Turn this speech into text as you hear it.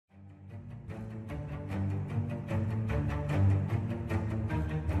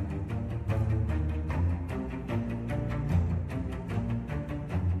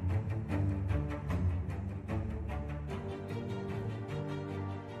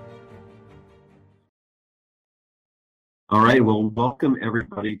All right. Well, welcome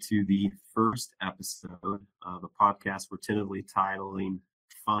everybody to the first episode of a podcast we're tentatively titling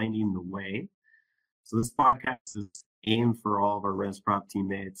Finding the Way. So this podcast is aimed for all of our ResProp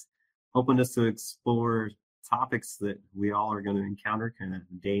teammates, hoping us to explore topics that we all are going to encounter kind of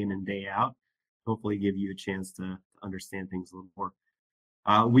day in and day out. Hopefully give you a chance to understand things a little more.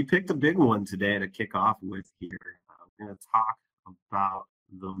 We picked a big one today to kick off with here. We're going to talk about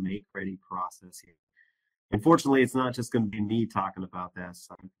the make-ready process here. Unfortunately, it's not just going to be me talking about this.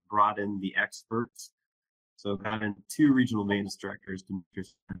 I brought in the experts. So I've got in two regional maintenance directors,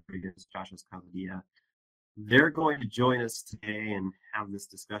 Demetrius Rodriguez, Joshua Cavadia. They're going to join us today and have this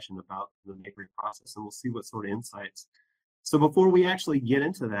discussion about the make-ready process, and we'll see what sort of insights. So before we actually get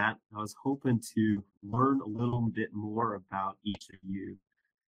into that, I was hoping to learn a little bit more about each of you.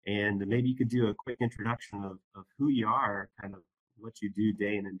 And maybe you could do a quick introduction of who you are, kind of what you do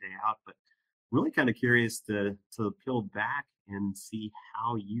day in and day out. But really kind of curious to peel back and see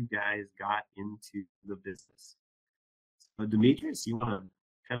how you guys got into the business. So Demetrius, you want to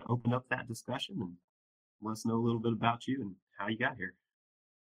kind of open up that discussion and let us know a little bit about you and how you got here?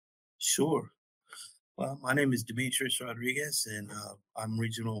 Sure. Well, my name is Demetrius Rodriguez, and I'm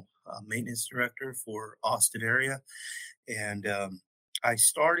regional maintenance director for Austin area. And I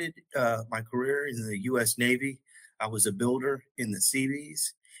started my career in the U.S. Navy. I was a builder in the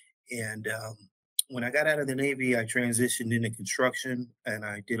Seabees. And when I got out of the Navy, I transitioned into construction, and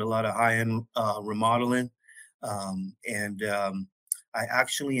I did a lot of high-end remodeling. I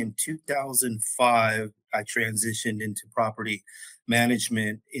actually, in 2005, I transitioned into property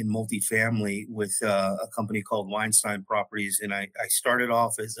management in multifamily with a company called Weinstein Properties. And I started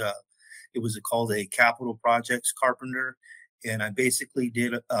off as it was called a capital projects carpenter. And I basically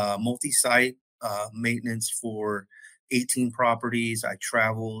did multi-site maintenance for 18 properties. I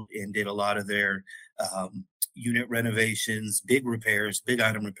traveled and did a lot of their unit renovations, big repairs, big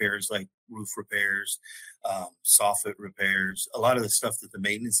item repairs like roof repairs, soffit repairs, a lot of the stuff that the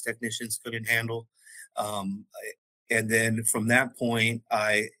maintenance technicians couldn't handle. And then from that point,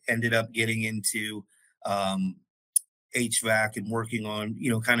 I ended up getting into HVAC and working on,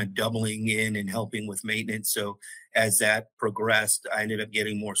 kind of doubling in and helping with maintenance. So as that progressed, I ended up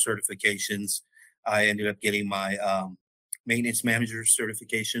getting more certifications. I ended up getting my maintenance manager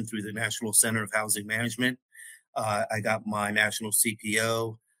certification through the National Center of Housing Management. I got my national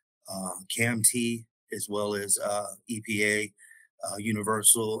CPO, CAMT, as well as EPA,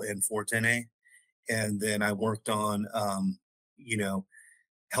 Universal, and 410A. And then I worked on,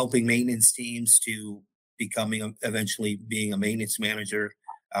 helping maintenance teams to eventually being a maintenance manager.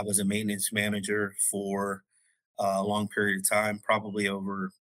 I was a maintenance manager for a long period of time, probably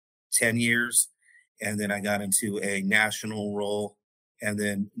over 10 years. And then I got into a national role, and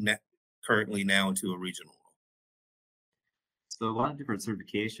then currently now into a regional role. So a lot of different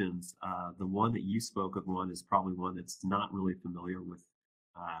certifications. The one that you spoke of one is probably one that's not really familiar with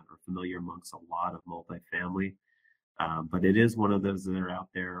or familiar amongst a lot of multifamily. But it is one of those that are out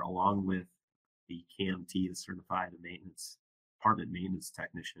there along with the CAMT, the Certified Apartment Maintenance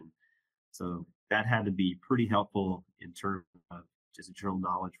Technician. So that had to be pretty helpful in terms of just general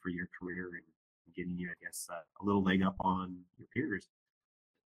knowledge for your career and getting you, I guess, a little leg up on your peers.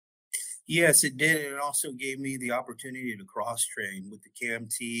 Yes, it did. It also gave me the opportunity to cross-train with the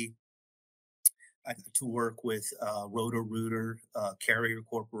CAMT. I got to work with Roto-Rooter, Carrier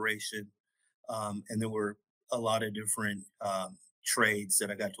Corporation, and there were a lot of different trades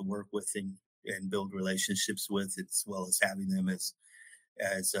that I got to work with and build relationships with, as well as having them as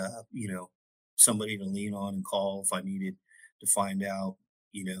somebody to lean on and call if I needed to find out,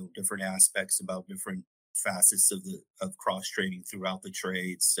 different aspects about different facets of cross training throughout the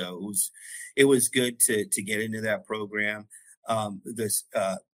trades. So it was good to get into that program. This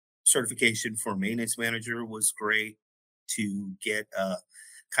certification for maintenance manager was great to get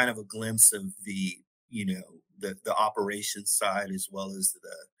kind of a glimpse of the operations side, as well as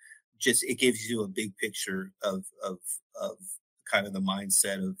it gives you a big picture of kind of the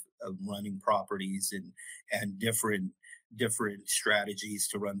mindset of running properties and different strategies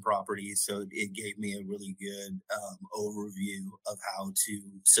to run properties. So it gave me a really good overview of how to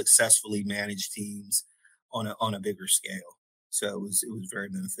successfully manage teams on a bigger scale. So it was very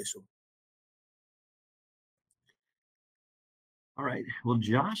beneficial. All right. Well,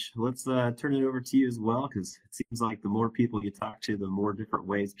 Josh, let's turn it over to you as well, because it seems like the more people you talk to, the more different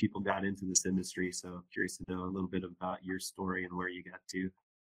ways people got into this industry. So curious to know a little bit about your story and where you got to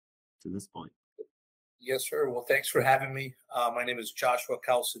this point. Yes, sir. Well, thanks for having me. My name is Joshua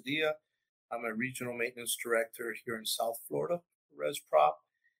Calcedia. I'm a regional maintenance director here in South Florida, ResProp.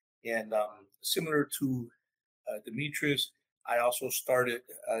 And similar to Demetrius. I also started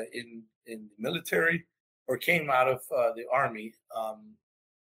in the military, or came out of the Army.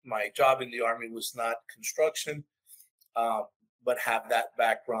 My job in the Army was not construction, but have that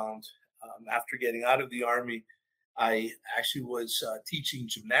background. After getting out of the Army, I actually was teaching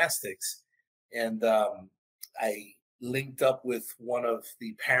gymnastics, and I linked up with one of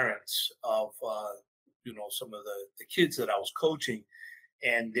the parents of some of the kids that I was coaching,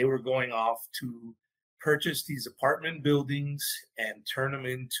 and they were going off to purchase these apartment buildings and turn them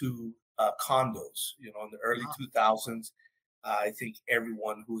into condos. In the early 2000s, I think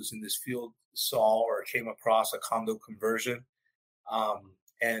everyone who was in this field saw or came across a condo conversion.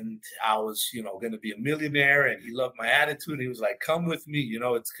 And I was, going to be a millionaire, and he loved my attitude. He was like, "Come with me,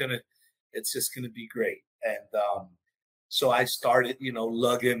 it's just gonna be great." And so I started,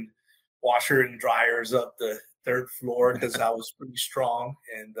 lugging washer and dryers up the third floor because I was pretty strong,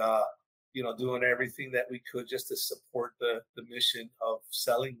 and doing everything that we could just to support the mission of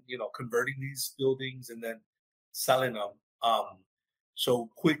selling, converting these buildings and then selling them. So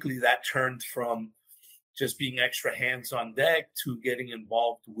quickly that turned from just being extra hands on deck to getting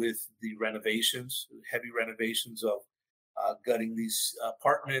involved with the renovations, heavy renovations of gutting these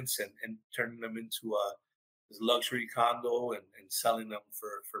apartments and turning them into a luxury condo and selling them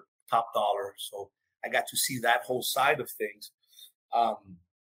for top dollar. So I got to see that whole side of things.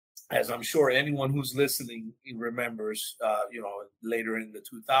 As I'm sure anyone who's listening remembers, later in the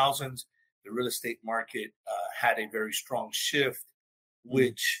 2000s, the real estate market had a very strong shift,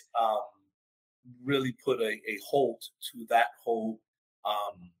 which really put a halt to that whole,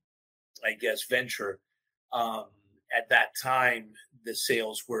 venture. At that time, the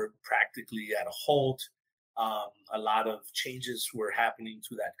sales were practically at a halt. A lot of changes were happening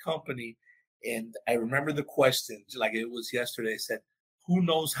to that company. And I remember the question, like it was yesterday, I said, who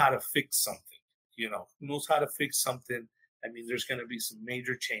knows how to fix something? Who knows how to fix something? I mean, there's going to be some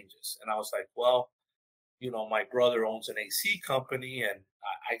major changes. And I was like, well, my brother owns an AC company, and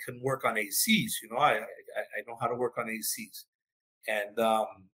I can work on ACs. I know how to work on ACs. And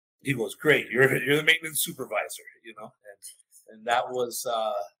he goes, great. You're the maintenance supervisor, and that was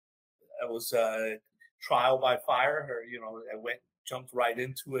trial by fire. I jumped right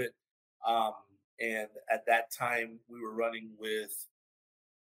into it. And at that time, we were running with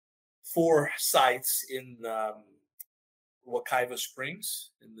 4 sites in Wekiva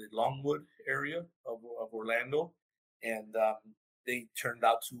Springs in the Longwood area of Orlando, and they turned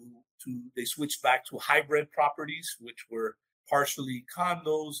out they switched back to hybrid properties, which were partially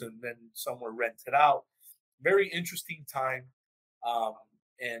condos and then some were rented out. Very interesting time,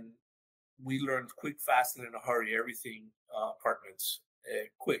 and we learned quick, fast, and in a hurry everything apartments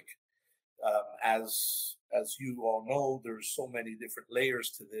quick. As you all know, there's so many different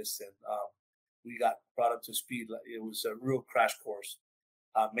layers to this, and we got brought up to speed. It was a real crash course.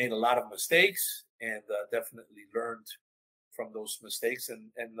 Made a lot of mistakes, and definitely learned from those mistakes.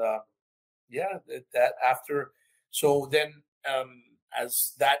 And that after. So then,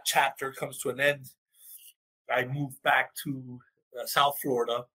 as that chapter comes to an end, I moved back to South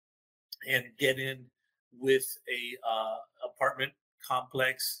Florida and get in with a apartment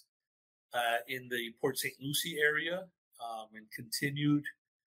complex in the Port St. Lucie area, and continued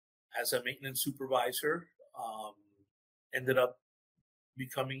as a maintenance supervisor. Ended up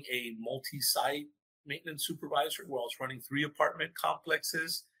becoming a multi-site maintenance supervisor where I was running 3 apartment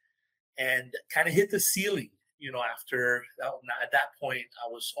complexes, and kind of hit the ceiling. After at that point, I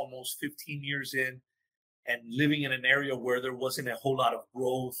was almost 15 years in and living in an area where there wasn't a whole lot of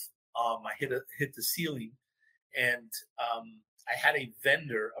growth. I hit the ceiling, and I had a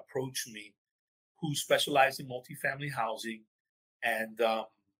vendor approach me who specialized in multifamily housing, and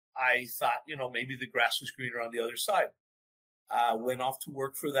I thought, maybe the grass was greener on the other side. I went off to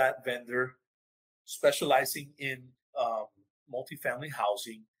work for that vendor, specializing in multifamily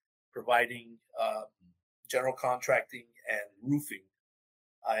housing, providing general contracting and roofing,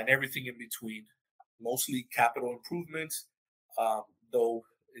 and everything in between, mostly capital improvements, though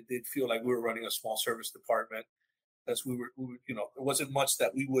it did feel like we were running a small service department, because we were it wasn't much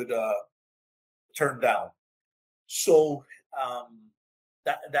that we would turn down. So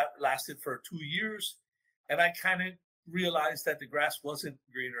that lasted for 2 years, and I kind of realized that the grass wasn't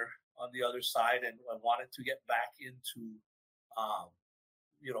greener on the other side, and I wanted to get back into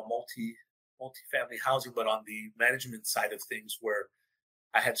multifamily housing, but on the management side of things, where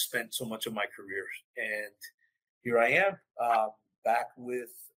I had spent so much of my career. And here I am, back with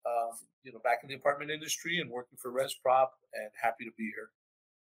back in the apartment industry and working for ResProp, and happy to be here.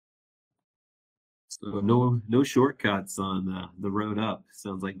 So no shortcuts on the road up.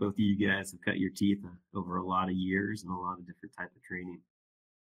 Sounds like both of you guys have cut your teeth over a lot of years and a lot of different type of training.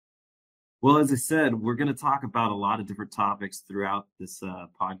 Well, as I said, we're going to talk about a lot of different topics throughout this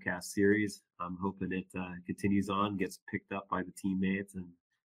podcast series. I'm hoping it continues on, gets picked up by the teammates, and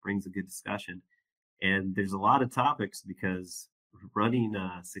brings a good discussion. And there's a lot of topics because running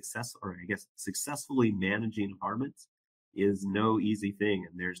successfully managing apartments is no easy thing.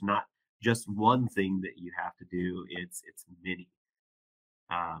 And there's not just one thing that you have to do. It's many.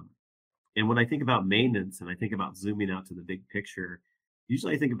 And when I think about maintenance and I think about zooming out to the big picture,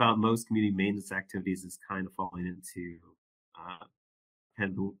 usually I think about most community maintenance activities as kind of falling into kind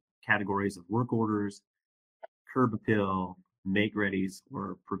of the categories of work orders, curb appeal, make readies,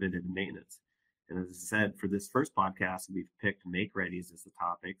 or preventative maintenance. And as I said, for this first podcast, we've picked make readies as the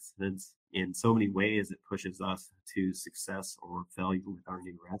topics. Since in so many ways, it pushes us to success or failure with our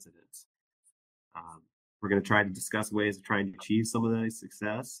new residents. We're going to try to discuss ways of trying to achieve some of that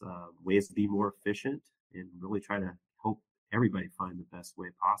success, ways to be more efficient, and really try to help everybody find the best way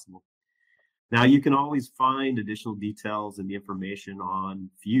possible. Now, you can always find additional details and the information on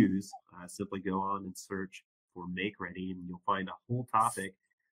Fuse. Simply go on and search for Make Ready, and you'll find a whole topic,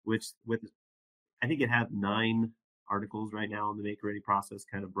 which I think it has 9 articles right now on the Make Ready process,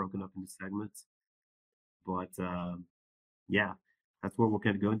 kind of broken up into segments. But yeah, that's where we'll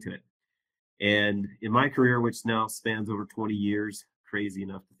kind of go into it. And in my career, which now spans over 20 years, crazy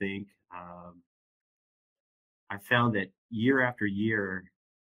enough to think, I found that year after year,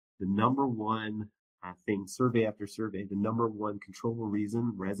 the number one thing, survey after survey, the number one controllable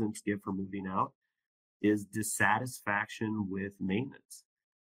reason residents give for moving out is dissatisfaction with maintenance.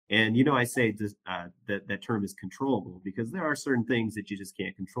 And, I say that term is controllable because there are certain things that you just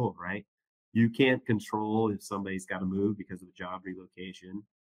can't control, right? You can't control if somebody's got to move because of a job relocation.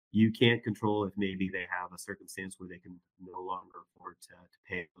 You can't control if maybe they have a circumstance where they can no longer afford to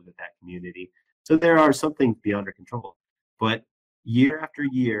pay for that community. So there are some things beyond our control. But year after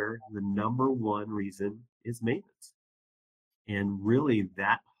year, the number one reason is maintenance. And really,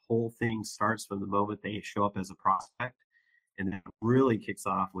 that whole thing starts from the moment they show up as a prospect. And that really kicks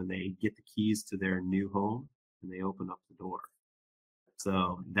off when they get the keys to their new home and they open up the door.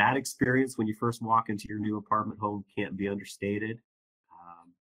 So that experience when you first walk into your new apartment home can't be understated.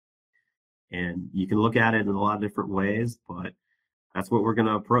 And you can look at it in a lot of different ways, but that's what we're going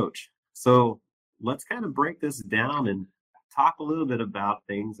to approach. So let's kind of break this down and talk a little bit about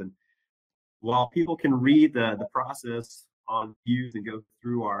things. And while people can read the process on Fuse and go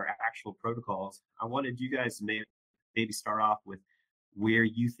through our actual protocols, I wanted you guys to maybe start off with where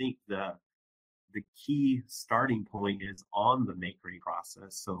you think the key starting point is on the make ready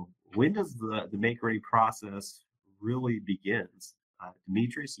process. So when does the make ready process really begins?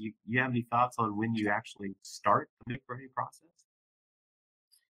 Demetrius, you have any thoughts on when you actually start the make ready process?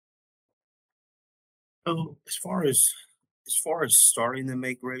 So as far as starting the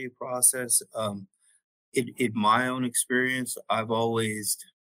make ready process, in my own experience, I've always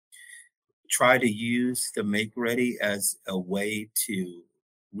tried to use the make ready as a way to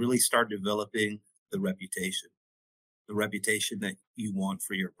really start developing the reputation that you want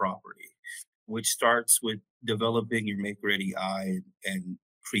for your property, which starts with developing your make ready eye and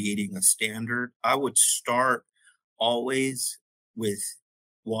creating a standard. I would start always with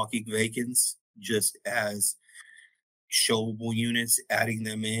walking vacants just as showable units, adding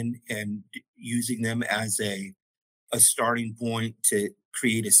them in and using them as a starting point to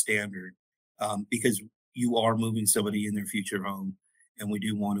create a standard, because you are moving somebody in their future home. And we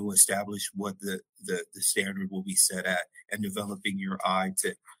do want to establish what the standard will be set at and developing your eye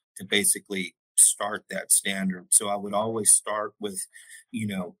to basically start that standard. So I would always start with,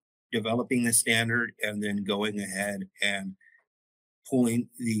 developing the standard and then going ahead and pulling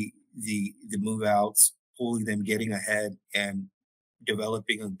the move outs, pulling them, getting ahead and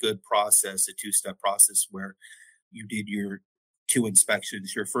developing a good process, a 2-step process where you did your 2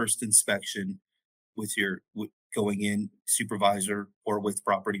 inspections, your first inspection with going in supervisor or with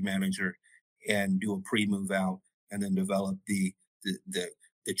property manager and do a pre-move out and then develop the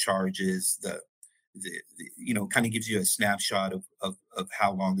charges, kind of gives you a snapshot of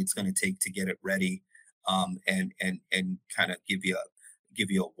how long it's going to take to get it ready, and kind of give you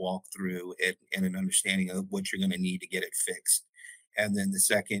a walkthrough and an understanding of what you're going to need to get it fixed. And then the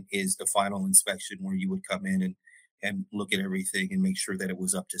second is the final inspection where you would come in and look at everything and make sure that it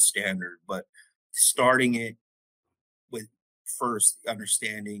was up to standard. But starting it with first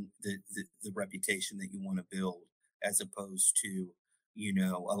understanding the reputation that you want to build, as opposed to,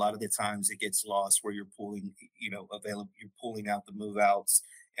 a lot of the times it gets lost where you're pulling, you're pulling out the move outs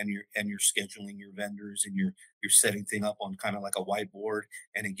and you're scheduling your vendors, and you're setting thing up on kind of like a whiteboard,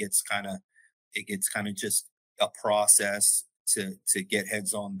 and it gets kind of just a process to get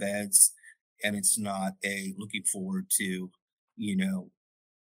heads on beds, and it's not a looking forward to, you know,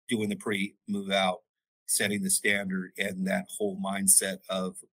 doing the pre move out, setting the standard, and that whole mindset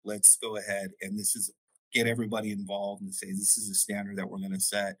of let's go ahead and this is get everybody involved and say this is a standard that we're going to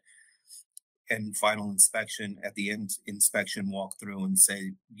set, and final inspection at the end inspection walk through and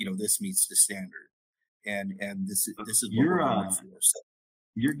say, you know, this meets the standard, and this is what we're You're going for. So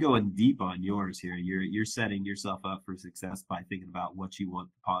you're going deep on yours here. You're setting yourself up for success by thinking about what you want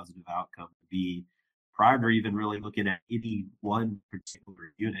the positive outcome to be prior to even really looking at any one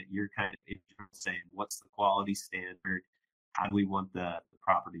particular unit. You're kind of saying, what's the quality standard? How do we want the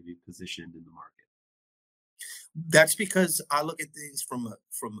property to be positioned in the market? that's because I look at things from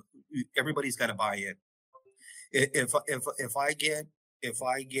everybody's got to buy in. If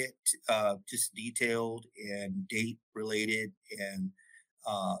I get just detailed and date related, and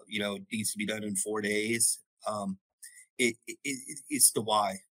you know, it needs to be done in 4 days, it's the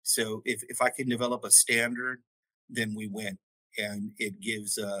why. So if I can develop a standard, then we win, and it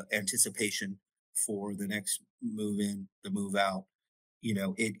gives anticipation for the next move in, the move out. You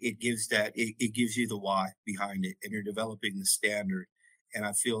know, it gives that it gives you the why behind it, and you're developing the standard. And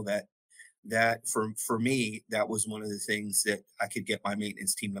I feel that for me, that was one of the things that I could get my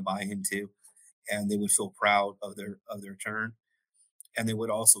maintenance team to buy into, and they would feel proud of their turn, and they would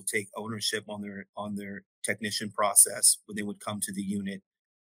also take ownership on their technician process when they would come to the unit,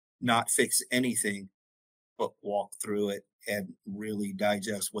 not fix anything, but walk through it and really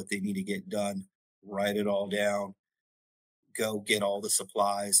digest what they need to get done, write it all down, go get all the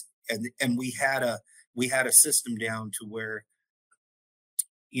supplies, and we had a system down to where,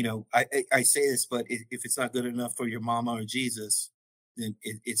 you know, I say this, but if it's not good enough for your mama or Jesus, then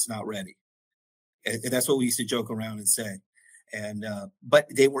it's not ready. And that's what we used to joke around and say. And but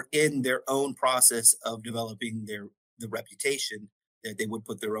they were in their own process of developing the reputation that they would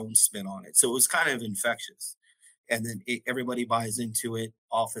put their own spin on it. So it was kind of infectious. And then everybody buys into it,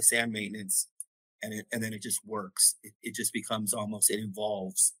 office and maintenance, and then it just works. It just becomes almost, it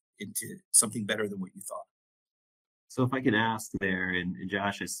evolves into something better than what you thought. So if I can ask there, and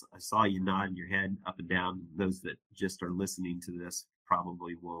Josh, I saw you nodding your head up and down. Those that just are listening to this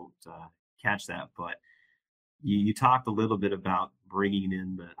probably won't catch that, but you talked a little bit about bringing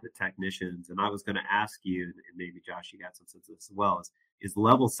in the technicians, and I was going to ask you, and maybe Josh, you got some sense of this as well, is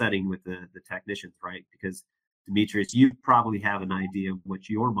level setting with the technicians, right? Because Demetrius, you probably have an idea of what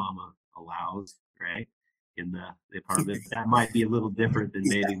your mama allows, right, in the apartment. That might be a little different than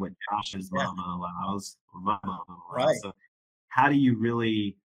maybe what Josh's mama allows or my mama allows. Right. So how do you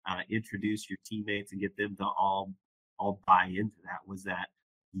really introduce your teammates and get them to all buy into that? Was that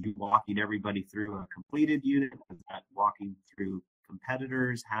you walking everybody through a completed unit? Was that walking through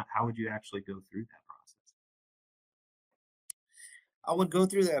competitors? How would you actually go through that process? I would go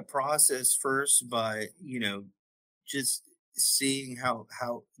through that process first by, you know, just seeing how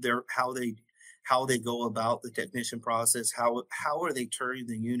they go about the technician process. How are they turning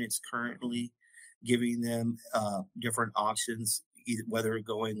the units currently, giving them different options, either whether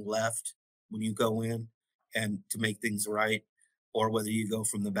going left when you go in and to make things right, or whether you go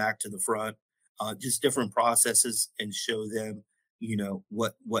from the back to the front, just different processes, and show them, you know,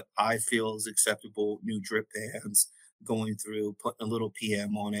 what I feel is acceptable. New drip pans, going through, putting a little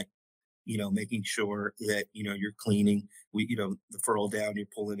PM on it, you know, making sure that, you know, you're cleaning, you know, the furl down, you're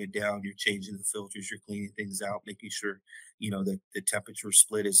pulling it down, you're changing the filters, you're cleaning things out, making sure, you know, that the temperature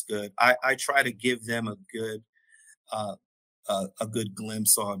split is good. I try to give them uh, a good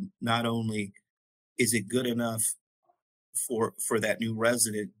glimpse on not only is it good enough for that new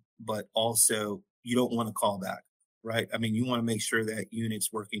resident, but also you don't want to call back, right? I mean, you want to make sure that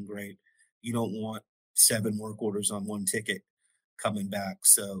unit's working great. You don't want 7 work orders on one ticket coming back.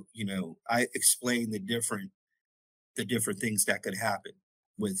 So, you know, I explain the different things that could happen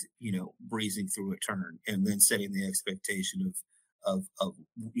with, you know, breezing through a turn, and then setting the expectation of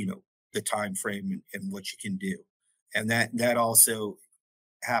you know, the time frame, and what you can do. And that also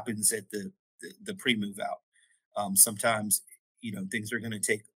happens at the pre-move out. Sometimes, you know, things are going to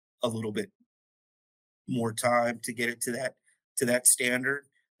take a little bit more time to get it to that standard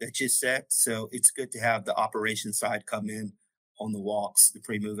that you set. So it's good to have the operation side come in on the walks, the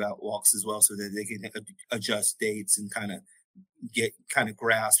pre-move out walks as well, so that they can adjust dates and kind of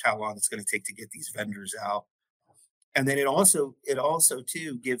grasp how long it's going to take to get these vendors out. And then it also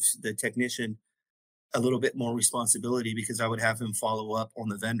too gives the technician a little bit more responsibility, because I would have him follow up on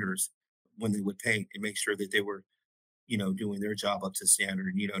the vendors when they would paint and make sure that they were, doing their job up to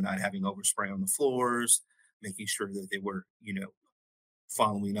standard, not having overspray on the floors, making sure that they were,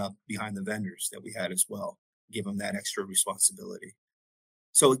 following up behind the vendors that we had as well, give them that extra responsibility.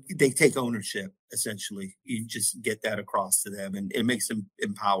 So they take ownership, essentially. You just get that across to them, and it makes them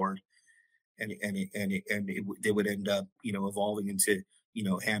empowered, they would end up, evolving into,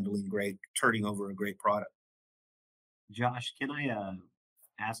 turning over a great product. Josh, can I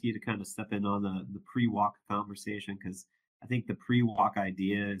ask you to kind of step in on the pre-walk conversation? Because I think the pre-walk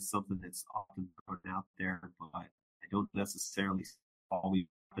idea is something that's often thrown out there, but I don't necessarily always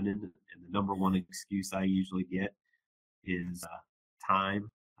happen. And the number one excuse I usually get is time.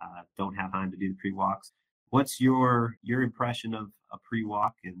 Don't have time to do the pre-walks. What's your impression of a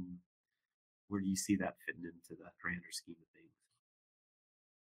pre-walk, and where do you see that fitting into the grander scheme of things?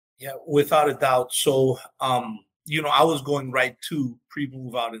 Yeah, without a doubt. So, I was going right to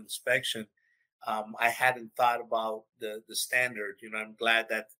pre-move out inspection. I hadn't thought about the standard. I'm glad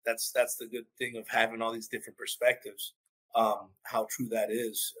that's the good thing of having all these different perspectives. How true that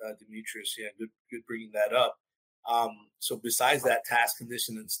is, Demetrius. Yeah, good bringing that up. So besides that task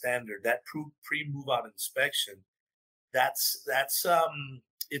condition and standard, that pre-move out inspection, that's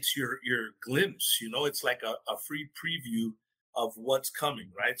it's your glimpse. It's like a free preview of what's coming,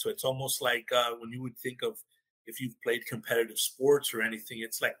 right? So it's almost like when you would think of, if you've played competitive sports or anything,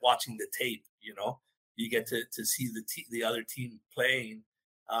 it's like watching the tape. You get to see the other team playing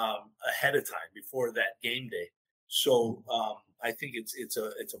ahead of time before that game day. So I think it's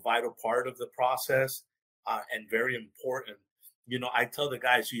a vital part of the process and very important. I tell the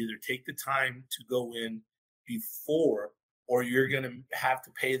guys, you either take the time to go in before, or you're going to have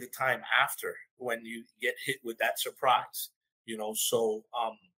to pay the time after when you get hit with that surprise. So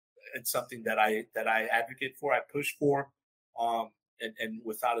it's something that I advocate for, I push for, and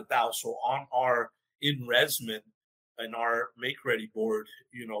without a doubt. So on our in-resment and our make-ready board,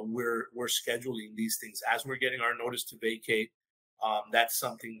 we're scheduling these things as we're getting our notice to vacate. That's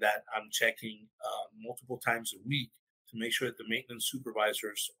something that I'm checking multiple times a week to make sure that the maintenance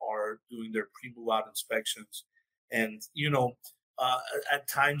supervisors are doing their pre-move out inspections. And, at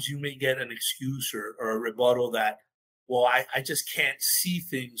times you may get an excuse or a rebuttal that, well, I just can't see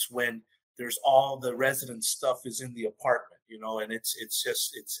things when there's all the resident stuff is in the apartment, and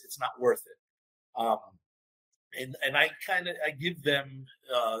it's not worth it. And I give them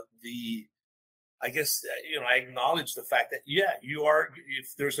I acknowledge the fact that,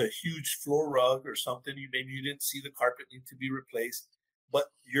 if there's a huge floor rug or something, maybe you didn't see the carpet need to be replaced, but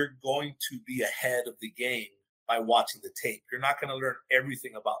you're going to be ahead of the game by watching the tape. You're not going to learn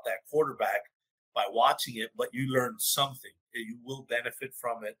everything about that quarterback by watching it, but you learn something. You will benefit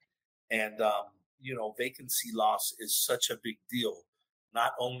from it. And, vacancy loss is such a big deal,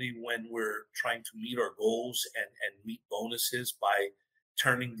 not only when we're trying to meet our goals and meet bonuses by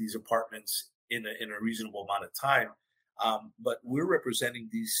turning these apartments in a reasonable amount of time, but we're representing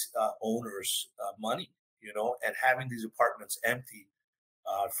these owners money, and having these apartments empty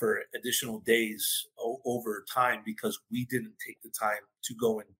for additional days over time because we didn't take the time to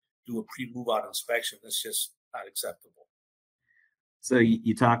go and do a pre-move out inspection. That's just not acceptable. So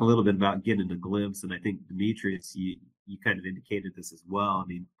you talk a little bit about getting a glimpse, and I think, Demetrius, you kind of indicated this as well. I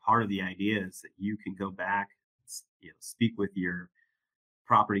mean, part of the idea is that you can go back, speak with your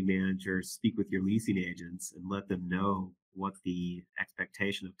property manager, speak with your leasing agents, and let them know what the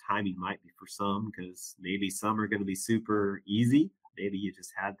expectation of timing might be for some, because maybe some are going to be super easy. Maybe you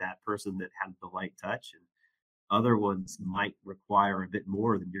just had that person that had the light touch, and other ones might require a bit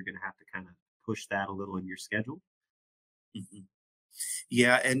more, than you're going to have to kind of push that a little in your schedule. Mm-hmm.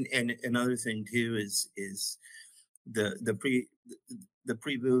 Yeah, and another thing too is the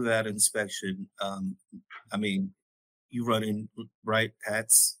pre-move out inspection. I mean, you run in bright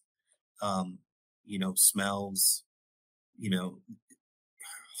pets, smells,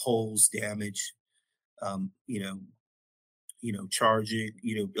 holes, damage, charging.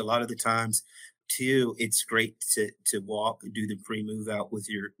 A lot of the times too, it's great to do the pre-move out with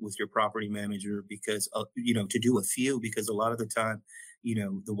your property manager, because to do a few, because a lot of the time,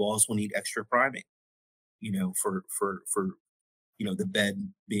 the walls will need extra priming, for the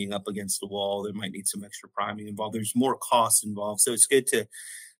bed being up against the wall, there might need some extra priming involved. There's more costs involved. So it's good to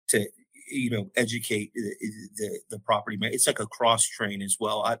educate the property manager. It's like a cross train as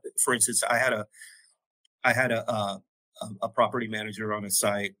well. For instance, I had a property manager on a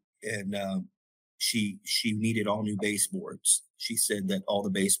site, and she needed all new baseboards. She said that all the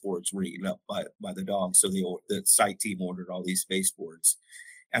baseboards were eaten up by the dogs. So the site team ordered all these baseboards,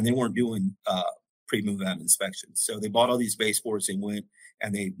 and they weren't doing pre-move out inspections. So they bought all these baseboards and went,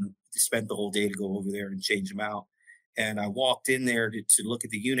 and they spent the whole day to go over there and change them out. And I walked in there to look at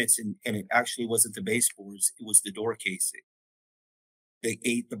the units, and it actually wasn't the baseboards, it was the door casing. They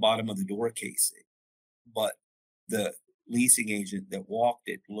ate the bottom of the door casing. But the leasing agent that walked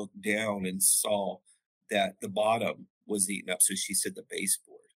it looked down and saw that the bottom was eaten up. So she said the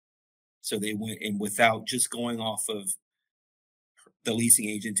baseboard. So they went in without just going off of the leasing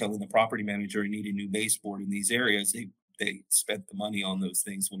agent telling the property manager he needed new baseboard in these areas. They spent the money on those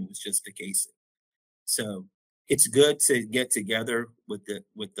things when it was just a casing. So it's good to get together with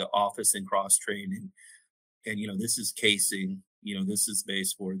the office and cross train and this is casing, this is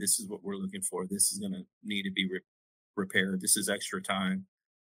baseboard, this is what we're looking for, this is going to need to be repaired, this is extra time,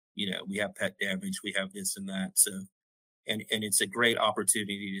 we have pet damage, we have this and that. So and it's a great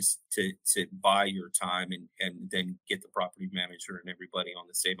opportunity to buy your time and then get the property manager and everybody on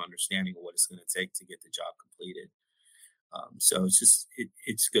the same understanding of what it's going to take to get the job completed. So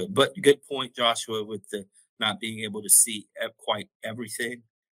it's good. But good point, Joshua, with the not being able to see quite everything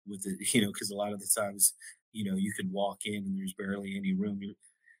with the, because a lot of the times, you can walk in and there's barely any room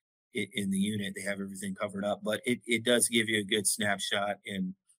in the unit. They have everything covered up, but it does give you a good snapshot.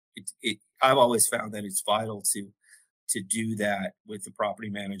 And I've always found that it's vital to do that with the property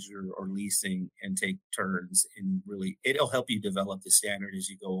manager or leasing and take turns, and really it'll help you develop the standard as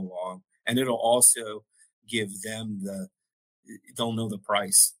you go along. And it'll also give them they'll know the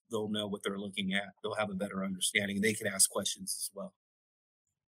price, they'll know what they're looking at, they'll have a better understanding, and they can ask questions as well.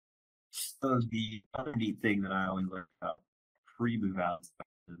 So the other neat thing that I always learn about pre-move out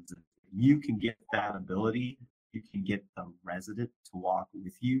inspections is you can get that ability, you can get the resident to walk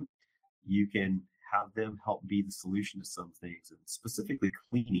with you, you can have them help be the solution to some things, and specifically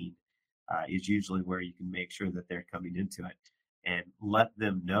cleaning is usually where you can make sure that they're coming into it, and let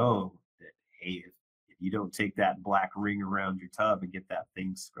them know that, hey, if you don't take that black ring around your tub and get that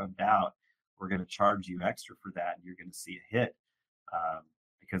thing scrubbed out, we're going to charge you extra for that, and you're going to see a hit.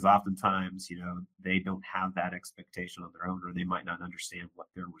 Because oftentimes, they don't have that expectation on their own, or they might not understand what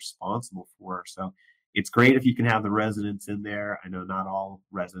they're responsible for. So it's great if you can have the residents in there. I know not all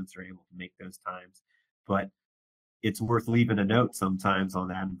residents are able to make those times, but it's worth leaving a note sometimes on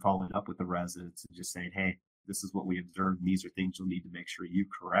that and following up with the residents and just saying, hey, this is what we observed, and these are things you'll need to make sure you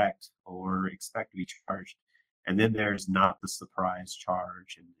correct or expect to be charged. And then there's not the surprise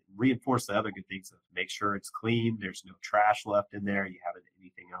charge, and reinforce the other good things of make sure it's clean, there's no trash left in there, you haven't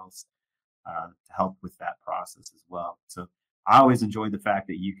anything else to help with that process as well. So I always enjoyed the fact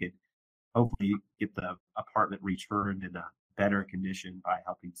that you could hopefully get the apartment returned in a better condition by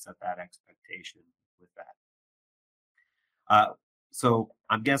helping set that expectation with that. So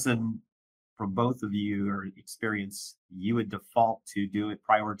I'm guessing from both of you or experience, you would default to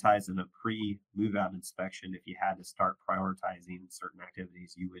prioritizing a pre-move out inspection. If you had to start prioritizing certain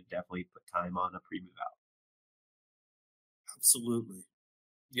activities, you would definitely put time on a pre-move out. Absolutely.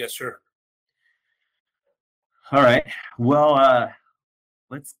 Yes, sir. All right. Well,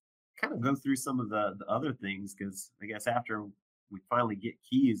 let's kind of go through some of the other things, because I guess after we finally get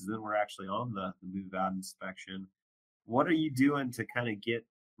keys, then we're actually on the move out inspection. What are you doing to kind of get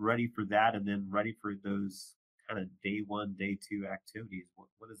ready for that, and then ready for those kind of day one, day two activities?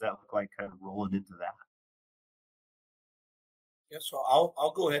 What does that look like kind of rolling into that? Yeah, so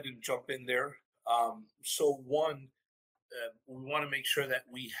I'll go ahead and jump in there. So one, we want to make sure that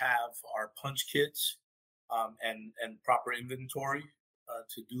we have our punch kits and proper inventory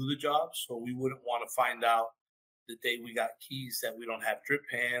to do the job. So we wouldn't want to find out the day we got keys that we don't have drip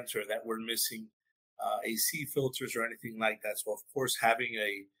pans, or that we're missing AC filters or anything like that. So of course, having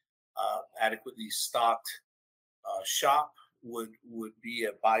a adequately stocked shop would be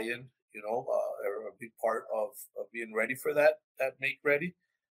a buy-in, or a big part of being ready for that make ready.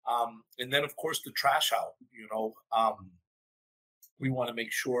 And then of course the trash out. We want to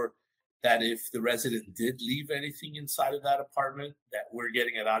make sure that if the resident did leave anything inside of that apartment, that we're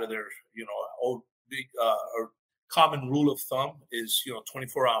getting it out of there. Old big or common rule of thumb is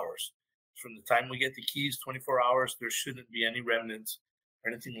 24 hours. From the time we get the keys, 24 hours, there shouldn't be any remnants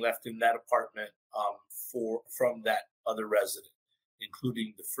or anything left in that apartment from that other resident,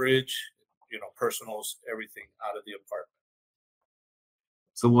 including the fridge, personals, everything out of the apartment.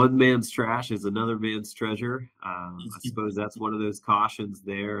 So one man's trash is another man's treasure. I suppose that's one of those cautions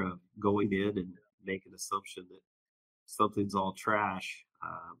there of going in and making an assumption that something's all trash.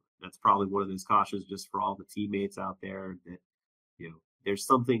 That's probably one of those cautions just for all the teammates out there that, there's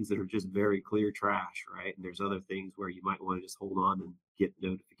some things that are just very clear trash, right? And there's other things where you might want to just hold on and get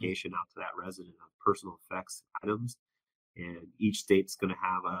notification out to that resident of personal effects items. And each state's going to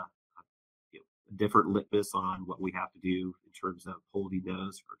have a different litmus on what we have to do in terms of holding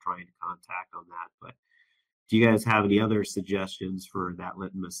those or trying to contact on that. But do you guys have any other suggestions for that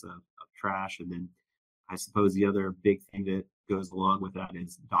litmus of trash? And then I suppose the other big thing that goes along with that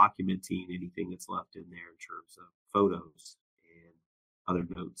is documenting anything that's left in there in terms of photos and other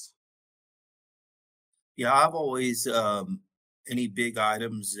notes. Yeah, I've always any big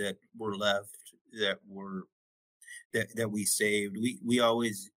items that were left that were that we saved. We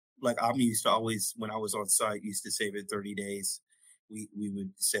always, like, I'm used to always, when I was on site, used to save it 30 days. We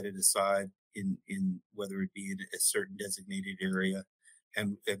would set it aside in whether it be in a certain designated area,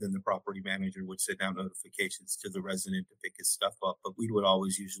 and then the property manager would send out notifications to the resident to pick his stuff up. But we would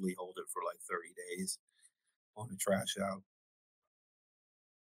always usually hold it for like 30 days on the trash out.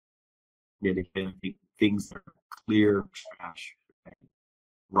 And again, I think things that are clear trash, right?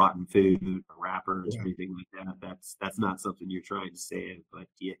 Rotten food, or wrappers, or Yeah. anything like that. That's not something you're trying to save, but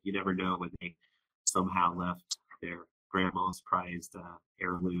you never know when they somehow left their grandma's prized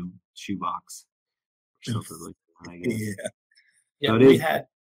heirloom shoebox or something like that, I guess. Yeah. Yeah, So it we is. had.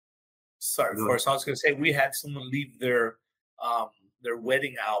 Sorry, Go first I was going to say we had someone leave their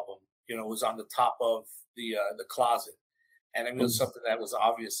wedding album. You know, was on the top of the closet, and I mean, it was something that was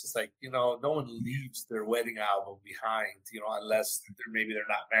obvious. It's like, no one leaves their wedding album behind, unless maybe they're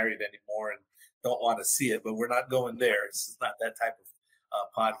not married anymore and don't want to see it. But we're not going there. It's not that type of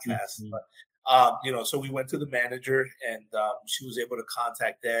podcast. Mhm. But so we went to the manager, and she was able to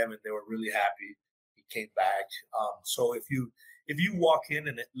contact them, and they were really happy. He came back. So if you walk in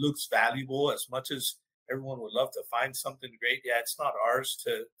and it looks valuable, as much as everyone would love to find something great, yeah, it's not ours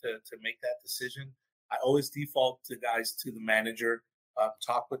to make that decision. I always default the guys to the manager,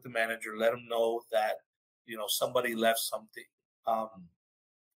 talk with the manager, let them know that, somebody left something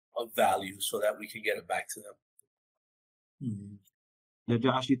of value so that we can get it back to them. Mhm. Now,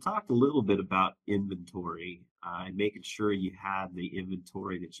 Josh, you talked a little bit about inventory and making sure you have the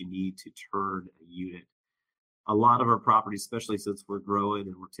inventory that you need to turn a unit. A lot of our properties, especially since we're growing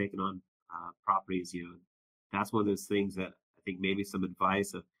and we're taking on properties, that's one of those things that I think maybe some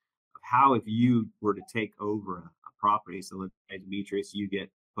advice of how, if you were to take over a property. So let's say, Demetrius, you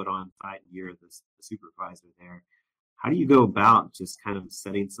get put on site and you're the supervisor there. How do you go about just kind of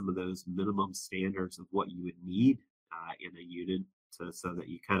setting some of those minimum standards of what you would need in a unit so that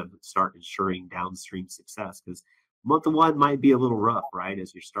you kind of start ensuring downstream success? Because month one might be a little rough, right,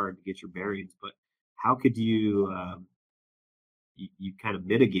 as you're starting to get your bearings. But how could you kind of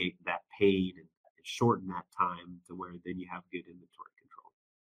mitigate that pain and shorten that time to where then you have good inventory control?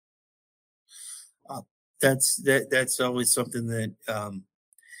 That's always something that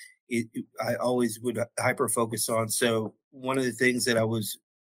I always would hyper focus on. So one of the things that I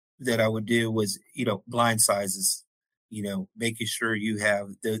would do was, blind sizes, making sure you have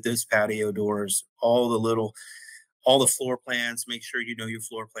those patio doors, all the floor plans. Make sure you know your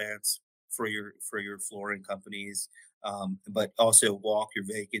floor plans for your flooring companies. But also walk your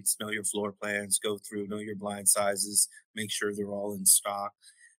vacants, know your floor plans, go through, know your blind sizes, make sure they're all in stock,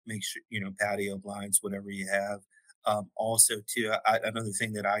 make sure, patio blinds, whatever you have. Also, too, another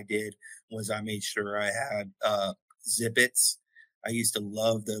thing that I did was I made sure I had zippets. I used to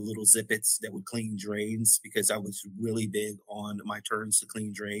love the little zippets that would clean drains, because I was really big on my turns to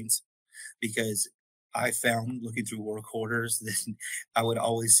clean drains, because I found, looking through work orders, that I would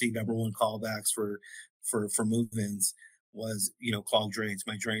always see number one callbacks for move-ins was, clogged drains.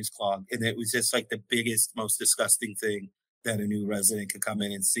 My drains clogged, and it was just like the biggest, most disgusting thing that a new resident could come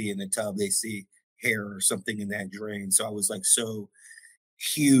in and see in the tub. They see hair or something in that drain. So I was like so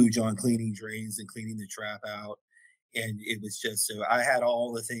huge on cleaning drains and cleaning the trap out, and it was just, so I had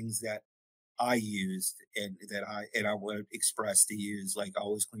all the things that I used and I would express to use, like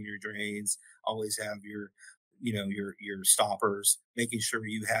always clean your drains, always have your, your stoppers, making sure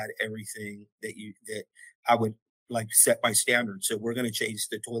you had everything that I would like set my standard. So we're going to change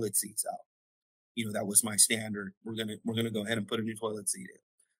the toilet seats out. That was my standard. We're gonna go ahead and put a new toilet seat in.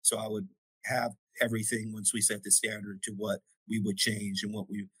 So I would have everything once we set the standard to what we would change and what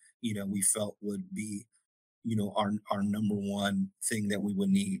we felt would be, our number one thing that we would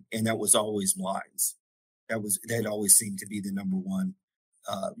need. And that was always blinds. That always seemed to be the number one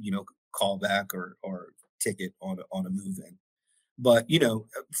callback or ticket on a move in. But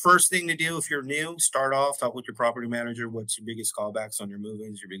first thing to do if you're new, start off, talk with your property manager. What's your biggest callbacks on your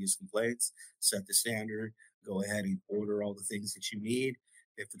move-ins, your biggest complaints? Set the standard. Go ahead and order all the things that you need.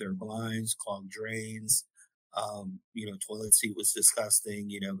 If they're blinds, clogged drains, toilet seat was disgusting.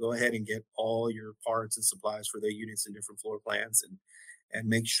 Go ahead and get all your parts and supplies for the units and different floor plans, and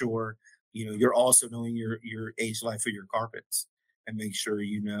make sure you're also knowing your age life of your carpets, and make sure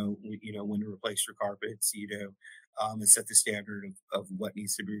when to replace your carpets. And set the standard of what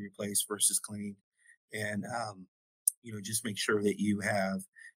needs to be replaced versus cleaned. and just make sure that you have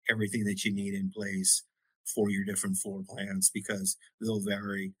everything that you need in place for your different floor plans, because they'll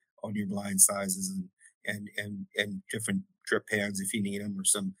vary on your blind sizes and different drip pans if you need them, or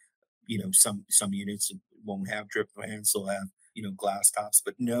some units won't have drip pans, they'll have glass tops.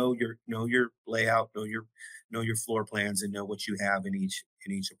 But know your layout, know your floor plans, and know what you have in each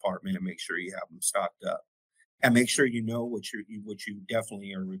apartment, and make sure you have them stocked up, and make sure you know what you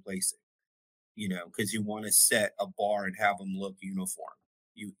definitely are replacing, because you want to set a bar and have them look uniform.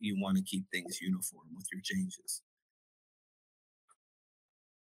 You want to keep things uniform with your changes.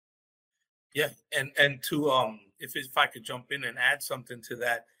 Yeah, and to if I could jump in and add something to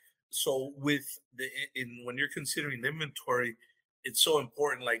that. So with when you're considering the inventory, it's so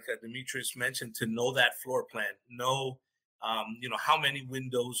important, like Demetrius mentioned, to know that floor plan, know how many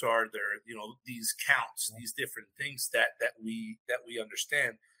windows are there, these counts, these different things that we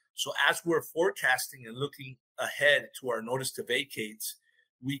understand. So as we're forecasting and looking ahead to our notice to vacates,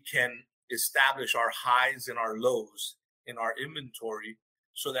 we can establish our highs and our lows in our inventory,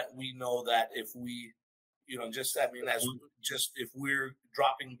 so that we know that if we, if we're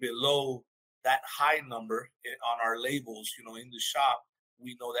dropping below that high number on our labels, in the shop,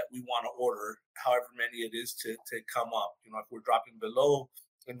 we know that we want to order however many it is to come up, if we're dropping below,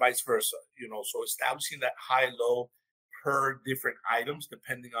 and vice versa, so establishing that high low per different items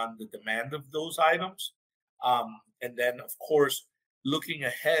depending on the demand of those items. And then of course, looking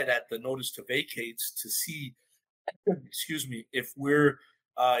ahead at the notice to vacates to see, if we're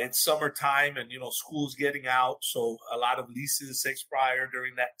it's summertime and school's getting out, so a lot of leases expire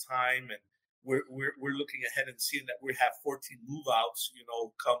during that time, and we're looking ahead and seeing that we have 14 move outs,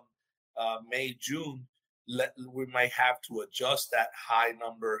 come May, June. We might have to adjust that high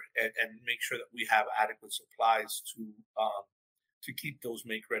number and make sure that we have adequate supplies to keep those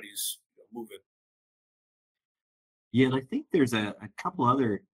make readies moving. Yeah, and I think there's a couple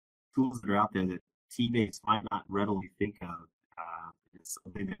other tools that are out there that teammates might not readily think of. It's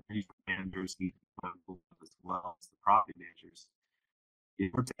something that managers need to know as well as the property managers.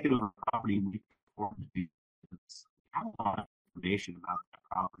 If we're taking over a property and we perform due diligence, we have a lot of information about that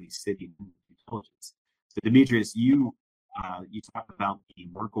property sitting in due diligence. So Demetrius, you talked about the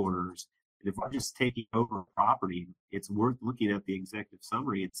work orders. And if we're just taking over a property, it's worth looking at the executive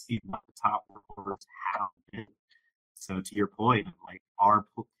summary and seeing what the top work orders have been. So to your point, like our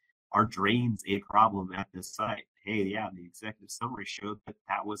drains a problem at this site. Hey, yeah, the executive summary showed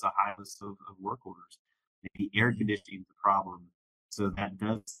that was a high list of work orders. Maybe air conditioning is a problem. So that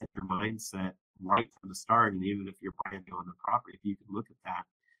does set your mindset right from the start. And even if you're brand new on the property, if you can look at that,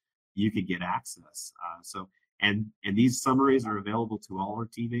 you could get access. And these summaries are available to all our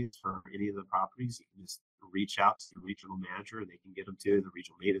teammates for any of the properties. You can just reach out to the regional manager, and they can get them to you. The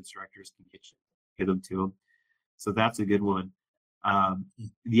regional maintenance directors can get them to them. So that's a good one.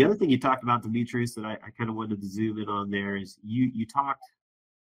 The other thing you talked about, Demetrius, that I kind of wanted to zoom in on there is you talked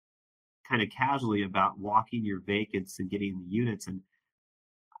kind of casually about walking your vacants and getting the units. And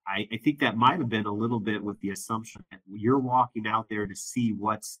I think that might have been a little bit with the assumption that you're walking out there to see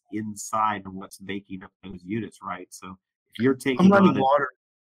what's inside and what's making up those units, right? So if you're taking I'm running water.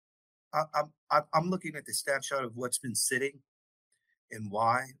 I'm looking at the snapshot of what's been sitting and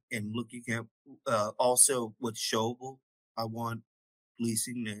why, and looking at also what's showable. I want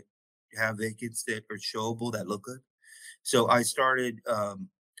leasing to have vacants that are showable, that look good. So I started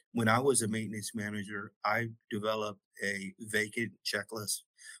when I was a maintenance manager. I developed a vacant checklist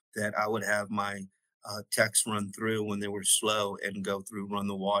that I would have my techs run through when they were slow, and go through, run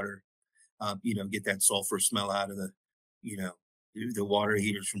the water, get that sulfur smell out of the water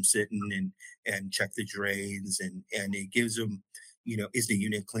heaters from sitting, and check the drains, and it gives them, is the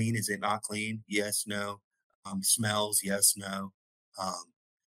unit clean? Is it not clean? Yes, no. Smells? Yes, no.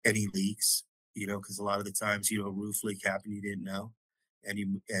 Any leaks? Because a lot of the times, roof leak happened, you didn't know, and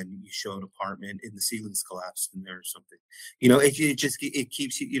you show an apartment and the ceilings collapsed in there or something. It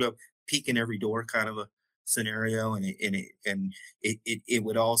keeps you, peeking every door kind of a scenario, and it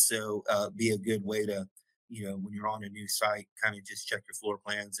would also be a good way to, when you're on a new site, kind of just check your floor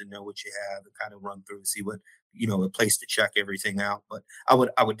plans and know what you have, and kind of run through and see what, a place to check everything out. But I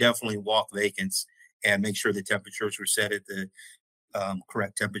would definitely walk vacants and make sure the temperatures were set at the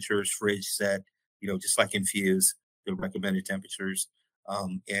correct temperatures, fridge set, just like Infuse, the recommended temperatures,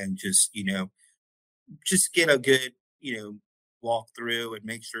 and just get a good, walk through and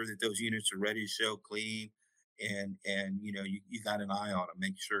make sure that those units are ready to show clean, and you got an eye on them,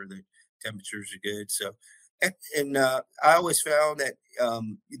 make sure that temperatures are good. So, and I always found that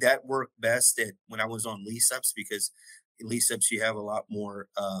that worked best when I was on lease ups, because lease ups you have a lot more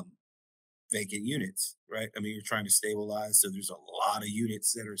vacant units, right? I mean, you're trying to stabilize, so there's a lot of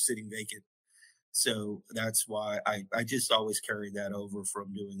units that are sitting vacant. So that's why I just always carried that over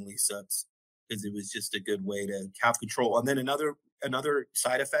from doing lease ups, because it was just a good way to have control. And then another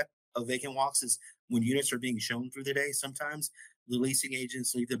side effect of vacant walks is when units are being shown through the day, sometimes the leasing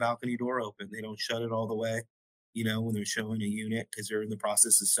agents leave the balcony door open. They don't shut it all the way, when they're showing a unit, because they're in the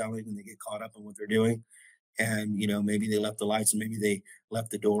process of selling and they get caught up in what they're doing. And, maybe they left the lights and maybe they left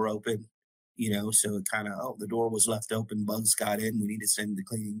the door open, so it kind of, oh, the door was left open, bugs got in. We need to send the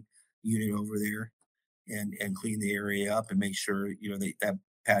cleaning unit over there and clean the area up and make sure, that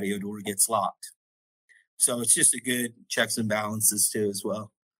patio door gets locked. So it's just a good checks and balances too, as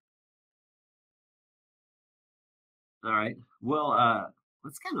well. All right. Well,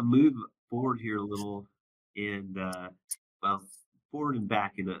 let's kind of move forward here a little, and well, forward and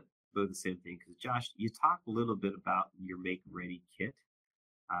back in both the same thing. Because Josh, you talked a little bit about your make ready kit.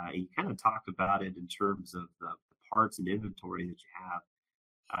 You kind of talked about it in terms of the parts and inventory that you have.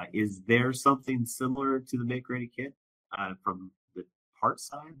 Is there something similar to the make ready kit from the part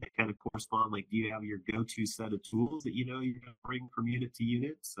side that kind of correspond? Like, do you have your go-to set of tools that you're going to bring from unit to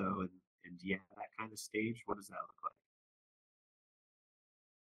unit? So, and do you have that kind of stage? What does that look like?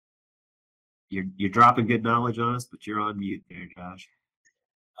 You're dropping good knowledge on us, but you're on mute there, Josh.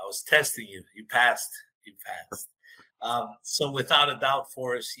 I was testing you. You passed. So without a doubt,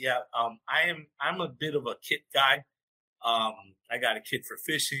 Forrest, I'm a bit of a kit guy. I got a kit for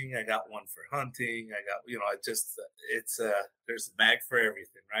fishing. I got one for hunting. I got, there's a bag for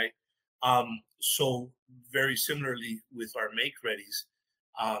everything, right? So very similarly with our make readies,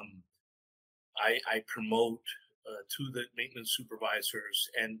 I promote to the maintenance supervisors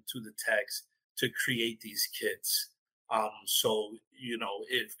and to the techs to create these kits. So,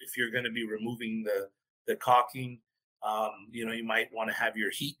 if you're going to be removing the caulking, you might want to have your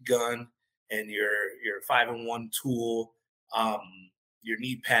heat gun and your 5-in-1 tool, your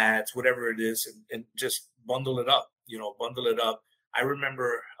knee pads, whatever it is, and just bundle it up, I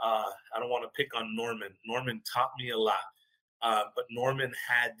remember, I don't want to pick on Norman. Norman taught me a lot. But Norman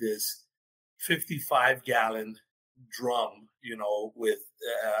had this 55-gallon drum, with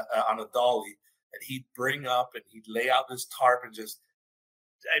on a dolly that he'd bring up, and he'd lay out this tarp and just,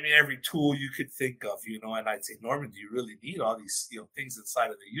 every tool you could think of, and I'd say, Norman, do you really need all these, things inside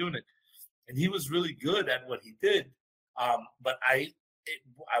of the unit? And he was really good at what he did. But I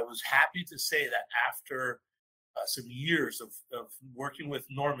was happy to say that after some years of working with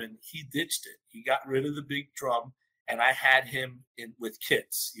Norman, he ditched it. He got rid of the big drum, and I had him in with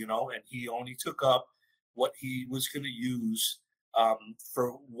kits, and he only took up what he was going to use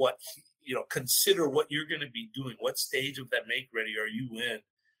for what consider what you're going to be doing. What stage of that make ready are you in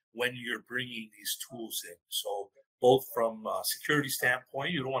when you're bringing these tools in? So both from a security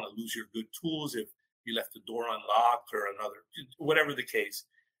standpoint, you don't want to lose your good tools if you left the door unlocked or whatever the case.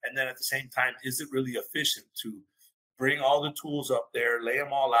 And then at the same time, is it really efficient to bring all the tools up there, lay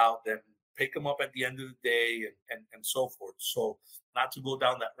them all out, then pick them up at the end of the day and so forth. So not to go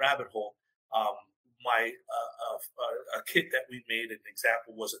down that rabbit hole, a kit that we made, an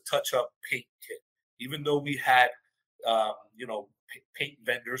example, was a touch-up paint kit. Even though we had, paint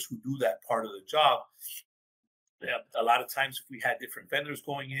vendors who do that part of the job, a lot of times if we had different vendors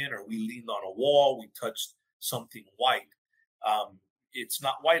going in or we leaned on a wall, we touched something white. It's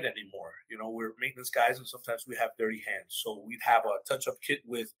not white anymore. We're maintenance guys, and sometimes we have dirty hands. So we'd have a touch-up kit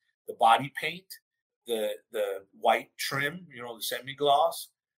with the body paint, the white trim, the semi-gloss,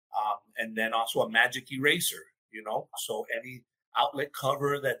 and then also a magic eraser, so any outlet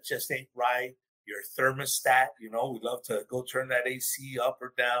cover that just ain't right, your thermostat, we love to go turn that AC up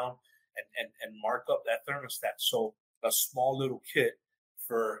or down and mark up that thermostat. So a small little kit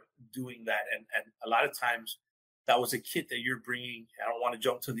for doing that. And a lot of times that was a kit that you're bringing. I don't want to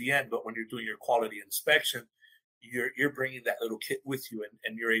jump to the end, but when you're doing your quality inspection, you're bringing that little kit with you,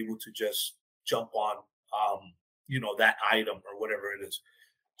 and you're able to just jump on, that item or whatever it is.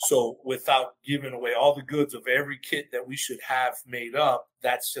 So without giving away all the goods of every kit that we should have made up,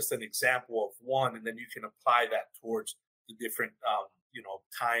 that's just an example of one. And then you can apply that towards the different,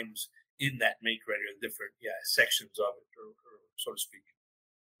 times in that make ready, or different sections of it, or so to speak.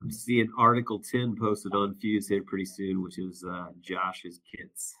 I'm seeing Article 10 posted on Fuse here pretty soon, which is Josh's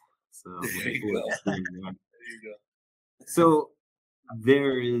kits. So there you go. There you go. So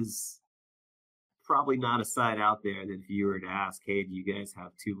there is probably not a site out there that if you were to ask, hey, do you guys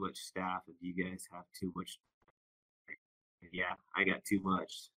have too much staff? Or do you guys have too much? Yeah, I got too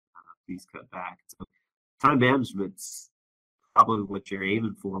much. Please cut back. So time management's probably what you're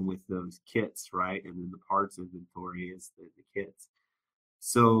aiming for with those kits, right? And then the parts inventory is the kits.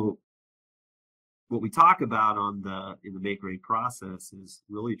 So what we talk about in the make ready process is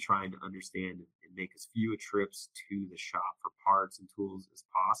really trying to understand and make as few trips to the shop for parts and tools as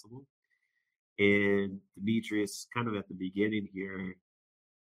possible. And Demetrius, kind of at the beginning here,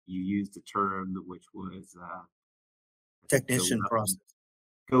 you used a term which was Technician process.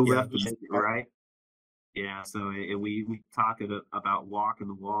 Go left, right? Yeah. So we talk about walking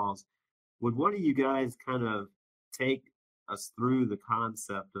the walls. Would one of you guys kind of take us through the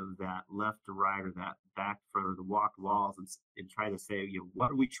concept of that left to right or that back to front or the walk walls and try to say, what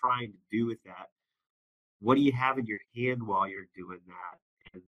are we trying to do with that? What do you have in your hand while you're doing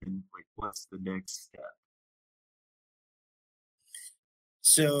that? And like, what's the next step?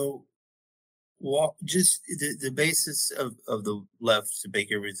 So, just the basis of the left to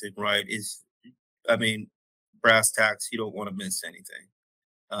make everything right is, I mean, brass tacks. You don't want to miss anything.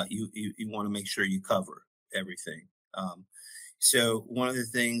 You want to make sure you cover everything. So one of the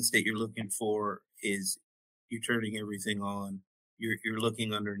things that you're looking for is you're turning everything on. You're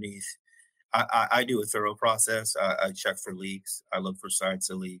looking underneath. I do a thorough process. I check for leaks. I look for signs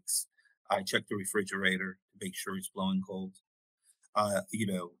of leaks. I check the refrigerator to make sure it's blowing cold. You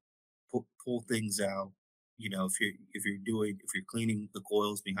know, pull things out. If you're cleaning the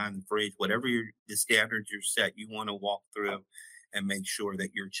coils behind the fridge, whatever the standards you're set, you want to walk through and make sure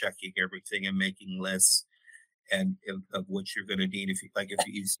that you're checking everything and making lists and of what you're going to need. If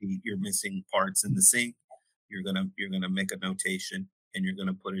you see you're missing parts in the sink, you're gonna make a notation and you're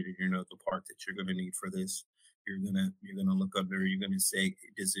gonna put it in your note, the part that you're gonna need for this. You're gonna look under. You're gonna say,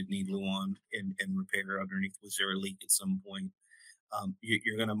 does it need Luan and repair underneath? Was there a leak at some point?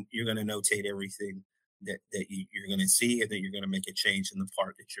 You're gonna notate everything that you're gonna see, and then you're gonna make a change in the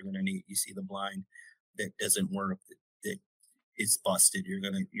part that you're gonna need. You see the blind that doesn't work, that is busted. You're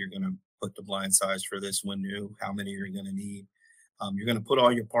gonna put the blind size for this window, how many you're gonna need. You're gonna put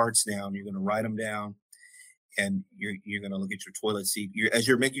all your parts down. You're gonna write them down, and you're gonna look at your toilet seat. As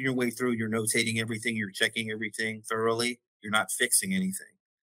you're making your way through, you're notating everything. You're checking everything thoroughly. You're not fixing anything,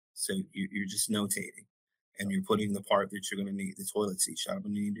 so you're just notating, and you're putting the part that you're gonna need. The toilet seat. I'm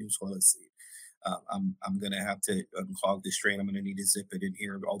gonna need a new toilet seat. I'm gonna have to unclog this drain. I'm gonna need to zip it in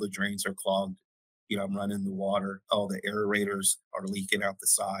here. All the drains are clogged. I'm running the water. All the aerators are leaking out the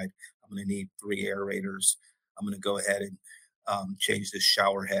side. I'm going to need 3 aerators. I'm going to go ahead and change this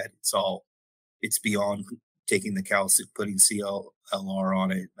shower head. It's beyond taking the calcium, putting CLR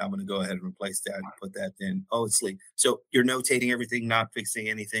on it. I'm going to go ahead and replace that and put that in. Oh, it's leak. So you're notating everything, not fixing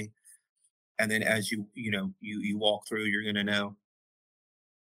anything. And then as you walk through, you're going to know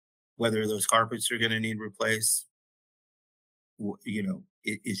whether those carpets are going to need replaced.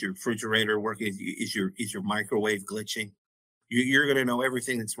 Is your refrigerator working? Is your microwave glitching? You're going to know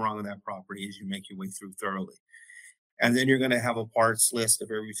everything that's wrong with that property as you make your way through thoroughly. And then you're going to have a parts list of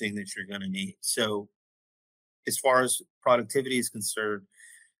everything that you're going to need. So as far as productivity is concerned,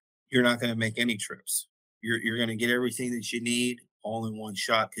 you're not going to make any trips. You're going to get everything that you need all in one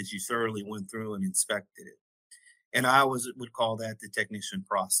shot because you thoroughly went through and inspected it. And I would call that the technician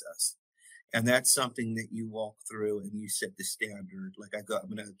process. And that's something that you walk through and you set the standard.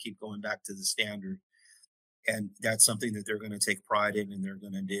 I'm going to keep going back to the standard. And that's something that they're going to take pride in and they're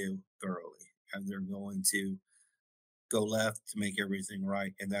going to do thoroughly. And they're going to go left to make everything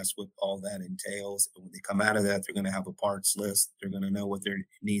right. And that's what all that entails. And when they come out of that, they're going to have a parts list. They're going to know what there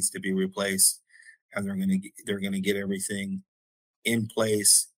needs to be replaced. And they're going to get everything in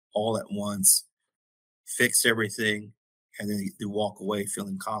place all at once, fix everything, and then they walk away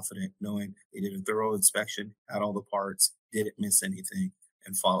feeling confident, knowing they did a thorough inspection, had all the parts, didn't miss anything,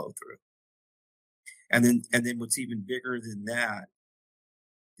 and follow through. And then what's even bigger than that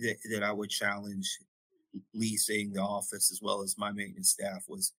I would challenge leasing, the office, as well as my maintenance staff,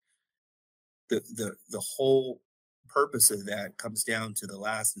 was the whole purpose of that comes down to the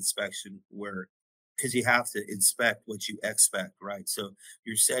last inspection, where because you have to inspect what you expect, right? So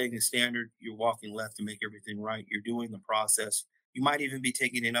you're setting a standard, you're walking left to make everything right, you're doing the process. You might even be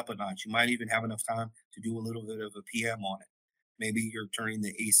taking it up a notch. You might even have enough time to do a little bit of a PM on it. Maybe you're turning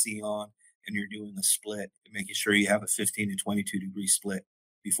the AC on and you're doing a split and making sure you have a 15 to 22 degree split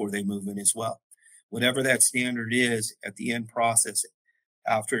before they move in as well. Whatever that standard is at the end process,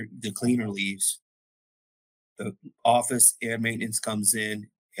 after the cleaner leaves, the office and maintenance comes in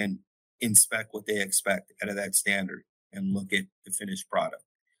and inspect what they expect out of that standard and look at the finished product.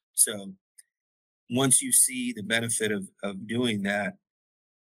 So once you see the benefit of doing that,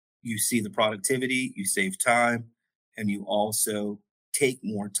 you see the productivity, you save time, and you also take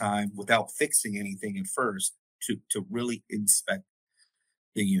more time without fixing anything at first to really inspect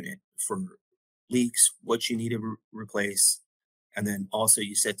the unit for leaks, what you need to replace, And then also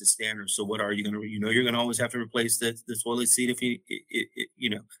you set the standard. So what are you going to, you're going to always have to replace the toilet seat if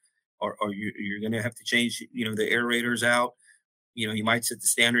or you're going to have to change, the aerators out. You might set the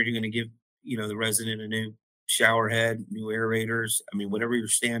standard. You're going to give, the resident a new shower head, new aerators. I mean, whatever your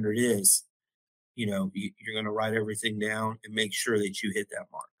standard is, you're going to write everything down and make sure that you hit that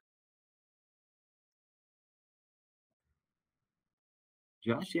mark.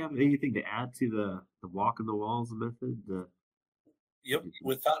 Josh, you have anything to add to the walk in the walls method? Yep,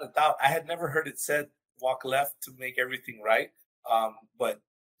 without a doubt. I had never heard it said walk left to make everything right. But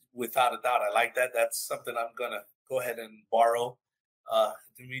without a doubt, I like that. That's something I'm gonna go ahead and borrow,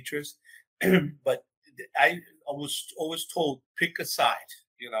 Demetrius. But I was always told, pick a side,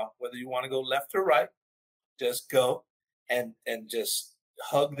 whether you want to go left or right, just go and just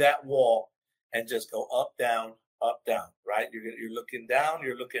hug that wall and just go up, down, right? You're looking down,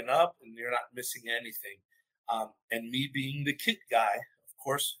 you're looking up, and you're not missing anything. And me being the kit guy, of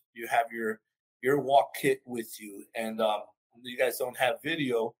course, you have your walk kit with you. And you guys don't have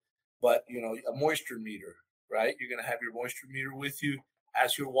video, but, a moisture meter, right? You're going to have your moisture meter with you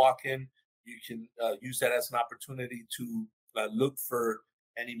as you're walking. You can use that as an opportunity to look for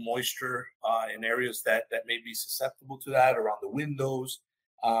any moisture in areas that may be susceptible to that, around the windows,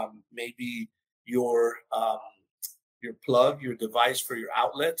 maybe your plug, your device for your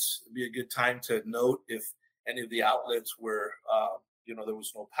outlets. It'd be a good time to note if any of the outlets were, there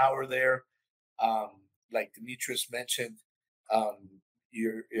was no power there. Like Demetrius mentioned,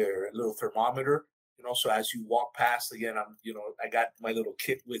 your little thermometer, so as you walk past, again, I got my little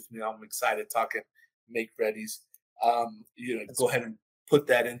kit with me. I'm excited talking make readies. Go ahead and put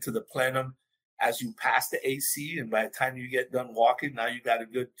that into the plenum as you pass the AC. And by the time you get done walking, now you got a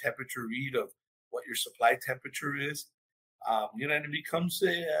good temperature read of what your supply temperature is. And it becomes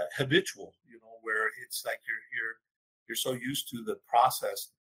a habitual, where it's like you're so used to the process.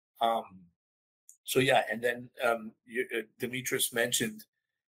 So yeah, and then Demetrius mentioned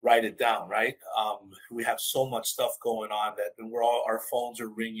write it down, right? We have so much stuff going on that our phones are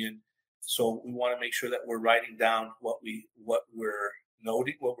ringing, so we want to make sure that we're writing down what we're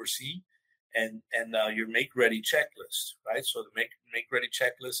noting, what we're seeing, and your make ready checklist, right? So the make ready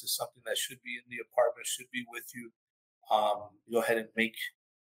checklist is something that should be in the apartment, should be with you. Go ahead and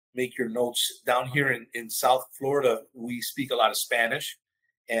make your notes. Down here in South Florida, we speak a lot of Spanish,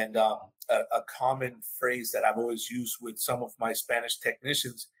 and a common phrase that I've always used with some of my Spanish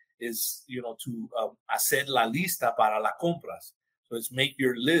technicians is, to hacer la lista para las compras. So it's make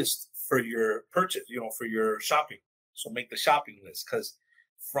your list for your purchase, for your shopping. So make the shopping list, because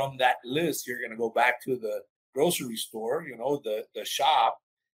from that list, you're going to go back to the grocery store, the shop,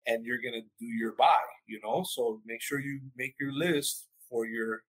 and you're going to do your buy, so make sure you make your list for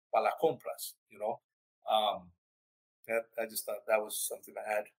your para las compras, I just thought that was something to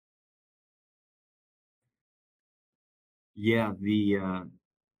add. Yeah, the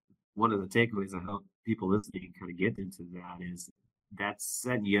one of the takeaways I hope people listening kind of get into that is that's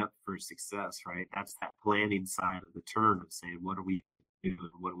setting you up for success, right? That's that planning side of the turn of saying, what do we do and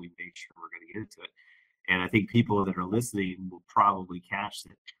what do we make sure we're going to get into it? And I think people that are listening will probably catch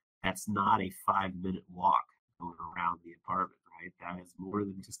that that's not a 5-minute walk going around the apartment, right? That is more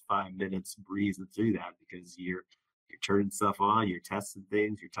than just 5 minutes breezing through that, because you're turning stuff on, you're testing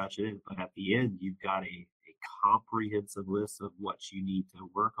things, you're touching it. But at the end, you've got a comprehensive list of what you need to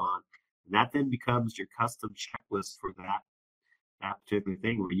work on. And that then becomes your custom checklist for that particular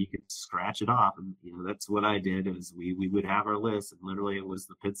thing, where you can scratch it off. And that's what I did, is we would have our list, and literally it was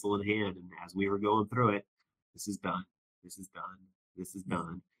the pencil in hand, and as we were going through it, this is done, this is done, this is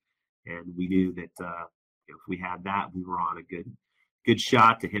done. And we knew that if we had that, we were on a good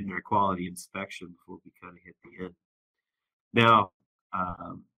shot to hitting our quality inspection before we kind of hit the end. Now,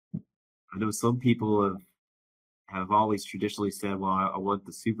 I know some people have always traditionally said, well, I want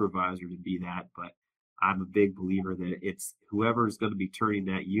the supervisor to be that, but I'm a big believer that it's whoever's going to be turning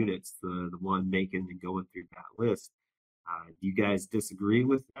that unit's the one making and going through that list. Do you guys disagree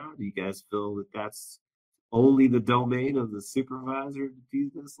with that? Do you guys feel that that's only the domain of the supervisor to do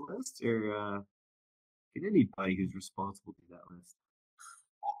this list, or can anybody who's responsible do that list?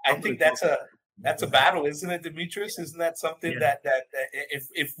 I think that's a battle, isn't it, Demetrius? Isn't that something that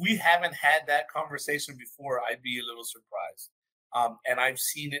if we haven't had that conversation before, I'd be a little surprised. And I've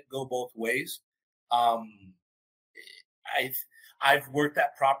seen it go both ways. I've worked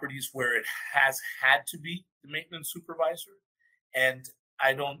at properties where it has had to be the maintenance supervisor, and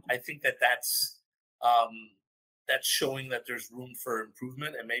I think that's showing that there's room for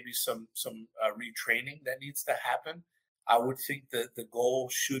improvement and maybe some retraining that needs to happen. I would think that the goal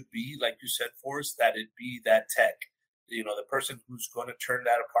should be, like you said, Forrest, that it be that tech, the person who's going to turn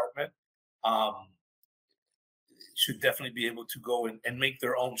that apartment should definitely be able to go and make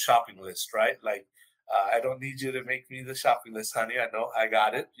their own shopping list, right? Like, I don't need you to make me the shopping list, honey. I know I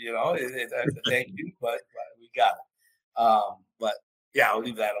got it. Thank you, but we got it. But yeah, I'll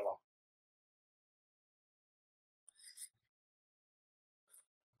leave that alone.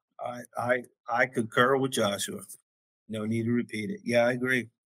 I concur with Joshua. No need to repeat it. Yeah, I agree.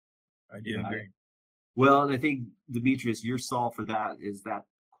 I do agree. Well, and I think, Demetrius, your solve for that is that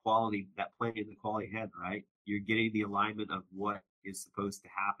quality, that planning the quality ahead, right? You're getting the alignment of what is supposed to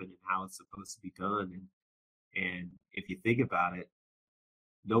happen and how it's supposed to be done. And if you think about it,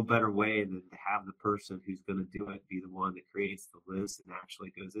 no better way than to have the person who's going to do it be the one that creates the list and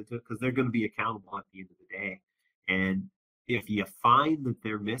actually goes into it, because they're going to be accountable at the end of the day. And if you find that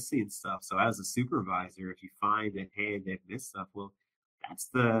they're missing stuff, so as a supervisor, if you find that, hey, they've missed stuff, well, that's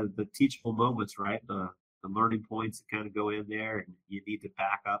the teachable moments, right? The learning points that kind of go in there, and you need to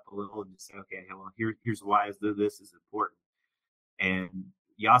back up a little and just say, okay, well, here's why this is important. And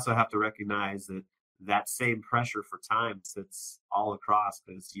you also have to recognize that same pressure for time sits all across,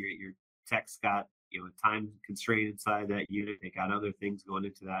 because your tech's got a time constraint inside that unit. They got other things going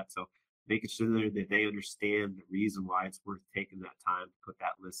into that, so making sure that they understand the reason why it's worth taking that time to put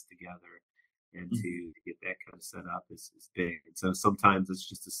that list together and to get that kind of set up is big. And so sometimes it's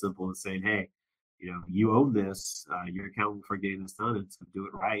just as simple as saying, hey, you own this, you're accountable for getting this done, and so do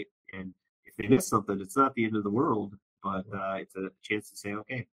it right. And if they miss something, it's not the end of the world, but it's a chance to say,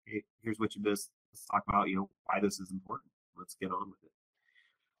 okay, hey, here's what you missed. Let's talk about why this is important. Let's get on with it.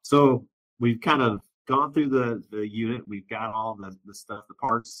 So we've kind of gone through the unit. We've got all the stuff, the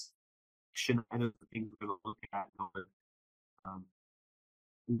parts, items, the things we're going to look at.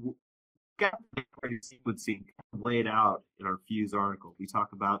 Got the sequencing laid out in our Fuse article. We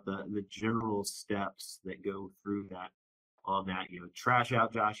talk about the general steps that go through that on that. Trash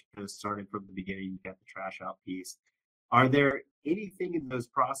out, Josh, kind of starting from the beginning. You got the trash out piece. Are there anything in those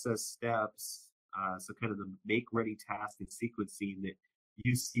process steps, so kind of the make ready task and sequencing, that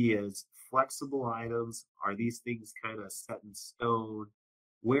you see as flexible items? Are these things kind of set in stone?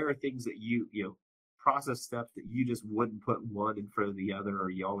 Where are things that you process steps that you just wouldn't put one in front of the other, or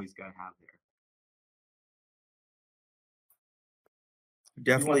you always got to have there?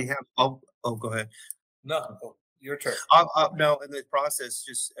 Definitely have. Oh, go ahead. No, your turn. No, in the process,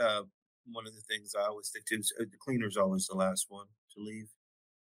 just one of the things I always stick to is the cleaner's always the last one to leave.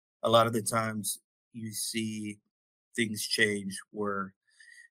 A lot of the times you see things change where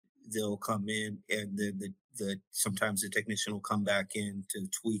they'll come in, and then sometimes the technician will come back in to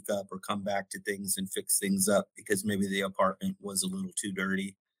tweak up or come back to things and fix things up, because maybe the apartment was a little too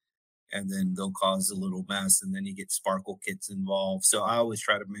dirty, and then they'll cause a little mess, and then you get sparkle kits involved. So I always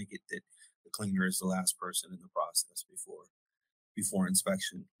try to make it that the cleaner is the last person in the process before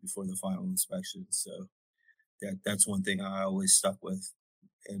inspection, before the final inspection. So that's one thing I always stuck with,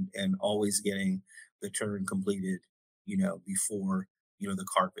 and always getting the turn completed, before, the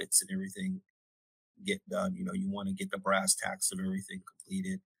carpets and everything get done. You want to get the brass tacks of everything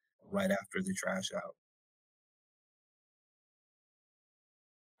completed right after the trash out.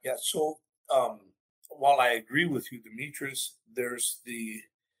 Yeah. So while I agree with you, Demetrius, there's the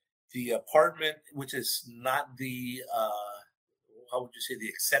apartment, which is not the how would you say, the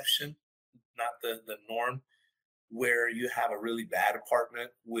exception, not the norm, where you have a really bad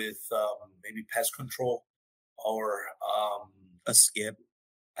apartment with maybe pest control or a skip,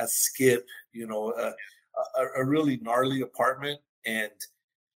 a really gnarly apartment. And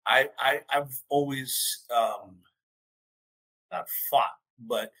I've always not fought,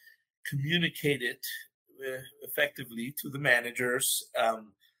 but communicated effectively to the managers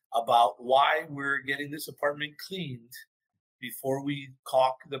about why we're getting this apartment cleaned before we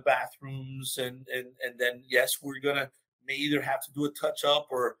caulk the bathrooms, and then yes, we're gonna may either have to do a touch up,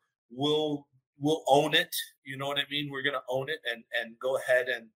 or we'll own it. You know what I mean? We're gonna own it and go ahead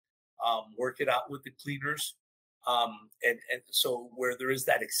and work it out with the cleaners. And so where there is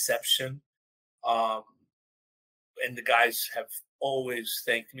that exception, and the guys have always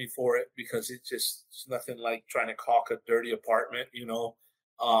thanked me for it, because it's nothing like trying to caulk a dirty apartment,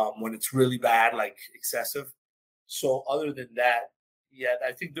 when it's really bad, like excessive. So other than that, yeah,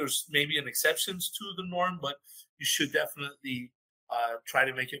 I think there's maybe an exceptions to the norm, but you should definitely try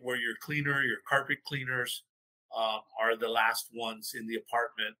to make it where your carpet cleaners are the last ones in the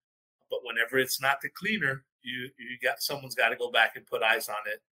apartment. But whenever it's not the cleaner, someone's got to go back and put eyes on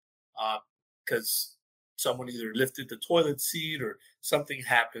it, because someone either lifted the toilet seat or something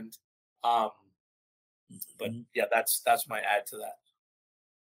happened. But yeah, that's my add to that.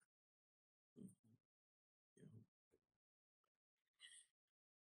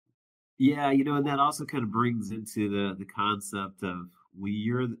 Yeah, you know, and that also kind of brings into the concept of when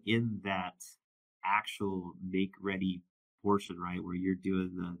you're in that actual make ready portion, right, where you're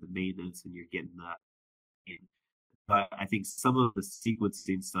doing the maintenance and you're getting the. But I think some of the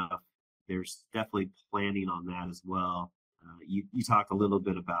sequencing stuff, there's definitely planning on that as well. You talked a little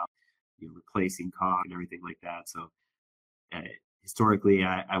bit about replacing caulk and everything like that. So uh, historically,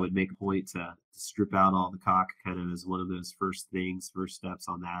 I would make a point to strip out all the caulk kind of as one of those first things, first steps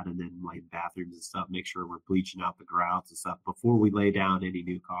on that, and then like bathrooms and stuff, make sure we're bleaching out the grouts and stuff before we lay down any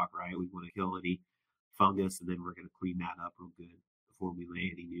new caulk. Right, we want to kill any fungus, and then we're going to clean that up real good before we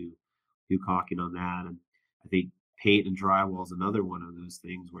lay any new caulking on that. And I think paint and drywall is another one of those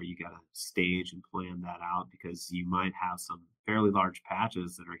things where you got to stage and plan that out because you might have some fairly large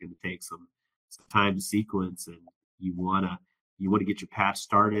patches that are going to take some time to sequence, and you want to get your patch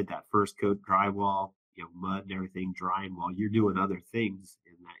started, that first coat drywall, mud and everything drying while you're doing other things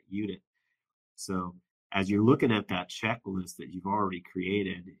in that unit. So as you're looking at that checklist that you've already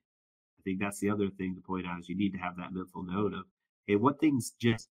created, I think that's the other thing to point out is you need to have that mental note of, hey, what things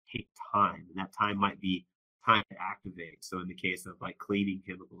just take time? And that time might be time to activate. So in the case of like cleaning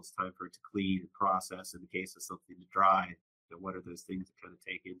chemicals, time for it to clean and process. In the case of something to dry, what are those things that kind of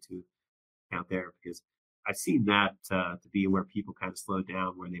take into account there? Because I've seen that to be where people kind of slowed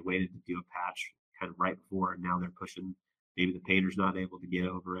down, where they waited to do a patch kind of right before, and now they're pushing. Maybe the painter's not able to get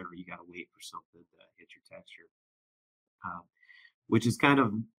over it, or you got to wait for something to hit your texture. Which is kind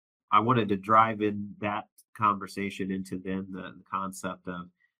of, I wanted to drive in that conversation into then the concept of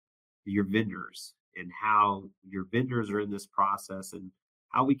your vendors and how your vendors are in this process and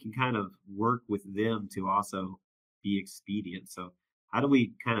how we can kind of work with them to also be expedient. So how do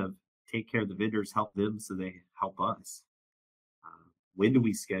we kind of take care of the vendors, help them so they help us? When do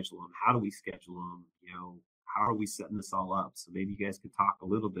we schedule them? How do we schedule them? How are we setting this all up? So maybe you guys could talk a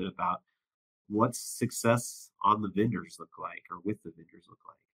little bit about what's success on the vendors look like or with the vendors look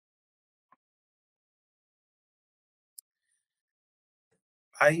like.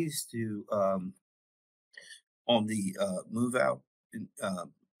 I used to on the move out and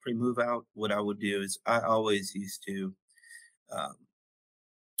pre move out. What I would do is I always used to um,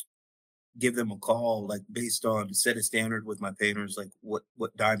 give them a call, like based on set a standard with my painters, like what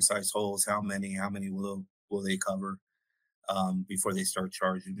dime size holes, how many will they cover before they start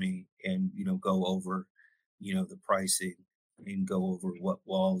charging me, and go over the pricing and go over what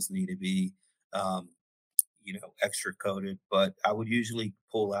walls need to be um, extra coated. But I would usually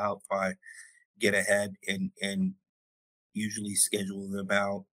pull out if I get ahead and usually schedule them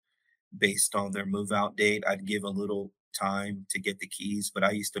out based on their move out date. I'd give a little time to get the keys, but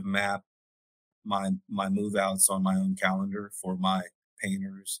I used to map my move outs on my own calendar for my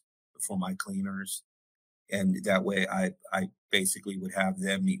painters, for my cleaners. And that way I basically would have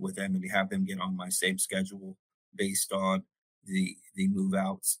them meet with them and have them get on my same schedule based on the move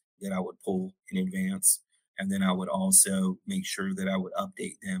outs that I would pull in advance. And then I would also make sure that I would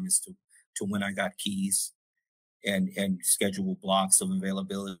update them as to when I got keys and schedule blocks of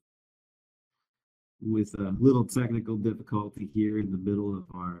availability. With a little technical difficulty here in the middle of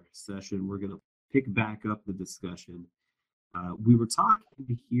our session, we're going to pick back up the discussion. We were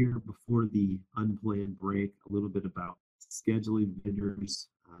talking here before the unplanned break a little bit about scheduling vendors,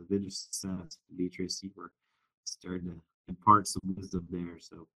 vendor success. Demetrius, you were starting to impart some wisdom there.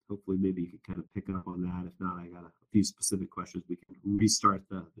 So hopefully maybe you could kind of pick up on that. If not, I got a few specific questions. We can restart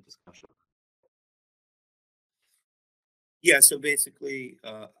the discussion. Yeah, so basically,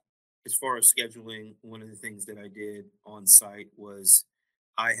 as far as scheduling, one of the things that I did on site was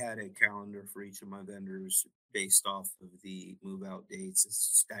I had a calendar for each of my vendors based off of the move out dates and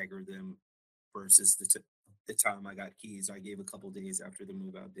stagger them versus the time I got keys. I gave a couple days after the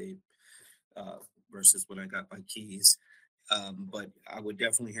move out date uh, versus when I got my keys. But I would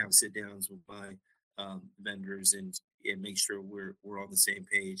definitely have sit downs with my vendors and make sure we're on the same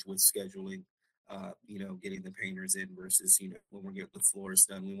page with scheduling. Getting the painters in versus when we're getting the floors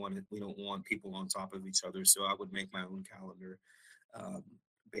done, we don't want people on top of each other. So I would make my own calendar um,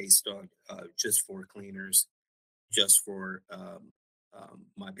 based on just for cleaners, just for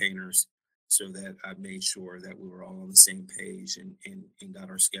my painters, so that I made sure that we were all on the same page and got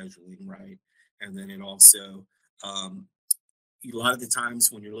our scheduling right. And then it also a lot of the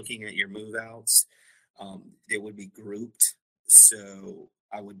times when you're looking at your move outs, they would be grouped. So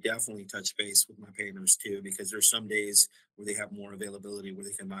I would definitely touch base with my painters too, because there's some days where they have more availability where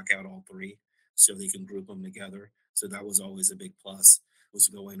they can knock out all three, so they can group them together. So that was always a big plus, was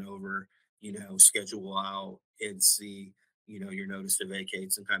going over, schedule out and see, your notice to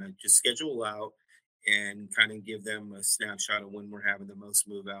vacates and kind of just schedule out and kind of give them a snapshot of when we're having the most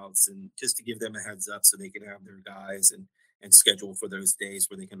move outs, and just to give them a heads up so they can have their guys and schedule for those days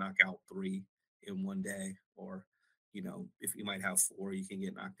where they can knock out 3 in one day, or if you might have 4, you can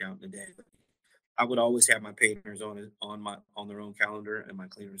get knocked out in a day. I would always have my painters on their own calendar and my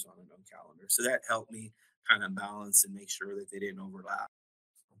cleaners on their own calendar, so that helped me kind of balance and make sure that they didn't overlap.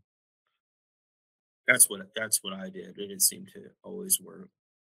 That's what I did. It didn't seem to always work.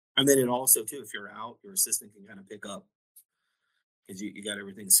 And then it also too, if you're out, your assistant can kind of pick up, because you got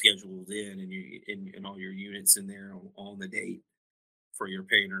everything scheduled in, and and all your units in there on the date for your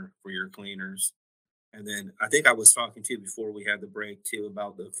painter, for your cleaners. And then I think I was talking to you before we had the break too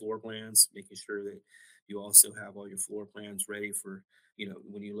about the floor plans, making sure that you also have all your floor plans ready for,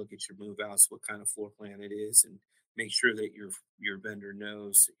 when you look at your move outs, what kind of floor plan it is, and make sure that your vendor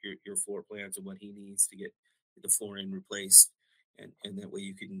knows your floor plans and what he needs to get the flooring replaced. And that way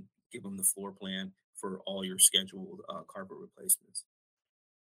you can give them the floor plan for all your scheduled carpet replacements.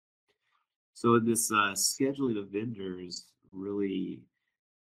 So in this scheduling of vendors really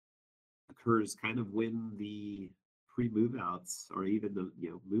occurs kind of when the pre-move outs, or even the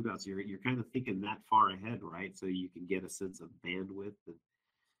move outs, you're kind of thinking that far ahead, right? So you can get a sense of bandwidth. And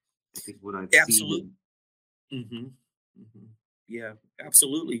I think what I've Absolutely. seen. Yeah,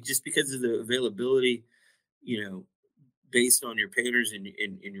 absolutely. Just because of the availability, based on your painters and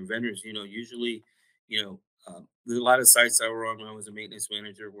your vendors, usually, there's a lot of sites I were on when I was a maintenance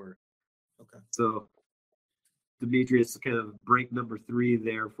manager where. Okay. So Demetrius, kind of break number 3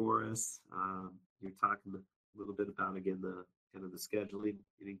 there for us. You're talking a little bit about, again, the kind of the scheduling.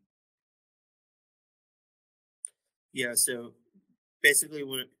 Yeah, so basically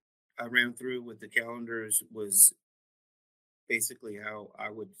what I ran through with the calendars was basically how I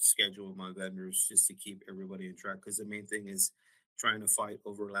would schedule my vendors, just to keep everybody in track, because the main thing is trying to fight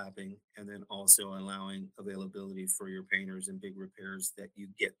overlapping, and then also allowing availability for your painters and big repairs, that you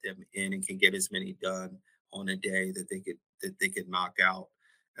get them in and can get as many done on a day that they could knock out.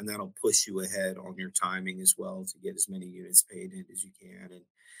 And that'll push you ahead on your timing as well, to get as many units painted as you can,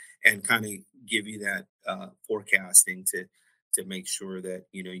 and kind of give you that forecasting to make sure that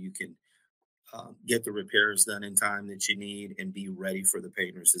you can get the repairs done in time that you need, and be ready for the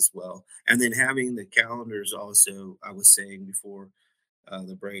painters as well. And then having the calendars also, I was saying before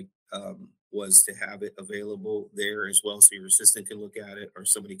the break, was to have it available there as well, so your assistant can look at it, or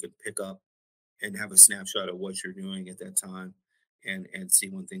somebody could pick up and have a snapshot of what you're doing at that time, and see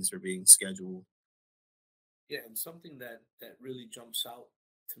when things are being scheduled. Yeah, and something that really jumps out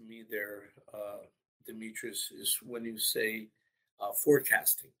to me there, Demetrius, is when you say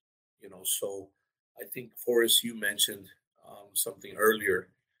forecasting. So I think, Forrest, you mentioned something earlier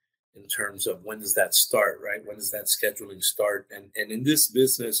in terms of when does that start, right? When does that scheduling start? And in this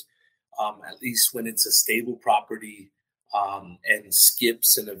business, at least when it's a stable property, and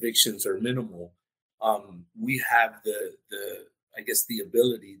skips and evictions are minimal, we have the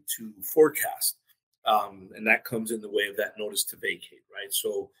ability to forecast. And that comes in the way of that notice to vacate, right?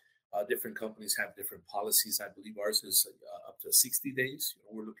 So different companies have different policies. I believe ours is up to 60 days.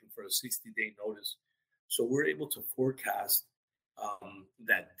 We're looking for a 60-day notice. So we're able to forecast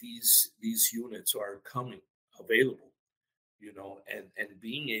that these units are coming available, and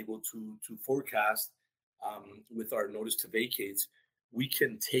being able to forecast with our notice to vacates, we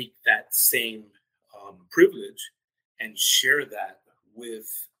can take that same privilege and share that with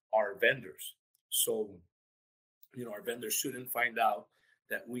our vendors. So, our vendors shouldn't find out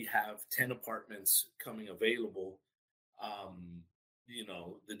that we have 10 apartments coming available,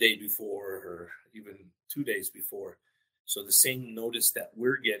 the day before, or even 2 days before. So the same notice that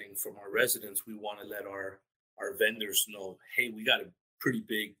we're getting from our residents, we want to let our vendors know, hey, we got a pretty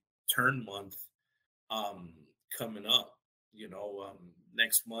big turn month coming up.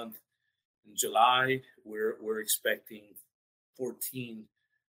 Next month in July, we're expecting 14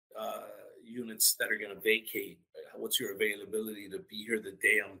 units that are going to vacate. What's your availability to be here the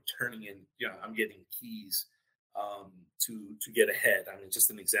day I'm turning in? I'm getting keys to get ahead. I mean,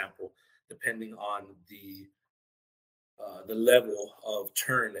 just an example, depending on the level of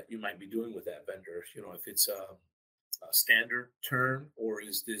turn that you might be doing with that vendor. If it's a standard turn, or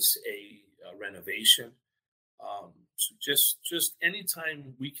is this a renovation? So just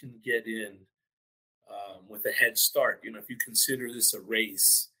anytime we can get in with a head start. If you consider this a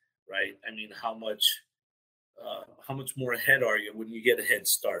race, right? I mean, how much more ahead are you when you get a head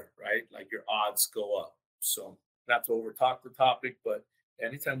start, right? Like, your odds go up. So, not to overtalk the topic, but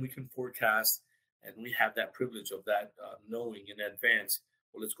anytime we can forecast, and we have that privilege of that knowing in advance,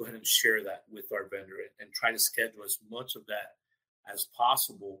 well, let's go ahead and share that with our vendor, and try to schedule as much of that as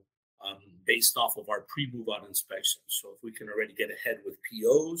possible, based off of our pre-move out inspection. So if we can already get ahead with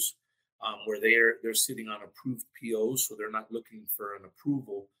POs, where they're sitting on approved POs, so they're not looking for an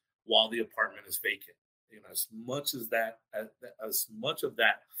approval while the apartment is vacant. As much as that, as much of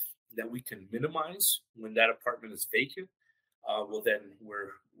that we can minimize when that apartment is vacant, well, then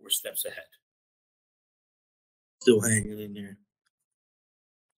we're steps ahead. Still hanging in there.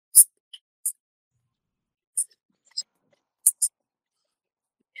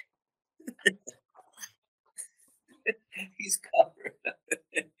 He's covered.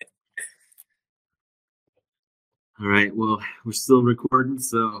 All right. Well, we're still recording,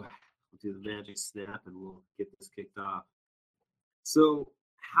 so we'll do the magic snap and we'll get this kicked off. So,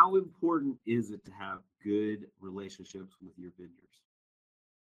 how important is it to have good relationships with your vendors?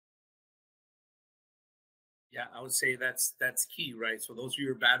 Yeah, I would say that's key, right? So those are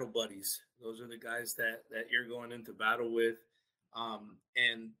your battle buddies. Those are the guys that you're going into battle with,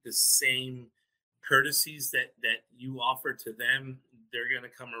 and the same courtesies that you offer to them, they're going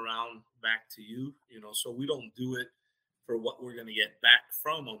to come around back to you. So we don't do it for what we're going to get back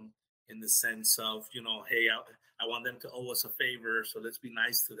from them, in the sense of, hey, I want them to owe us a favor, so let's be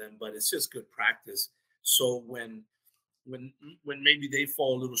nice to them. But it's just good practice. So when maybe they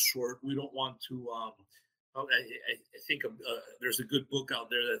fall a little short, we don't want to. I think there's a good book out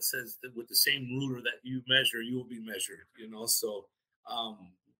there that says that with the same ruler that you measure, you will be measured. So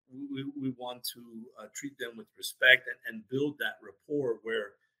we want to treat them with respect and build that rapport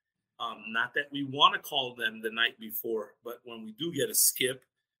where, not that we want to call them the night before, but when we do get a skip,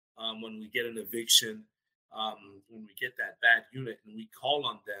 when we get an eviction, when we get that bad unit and we call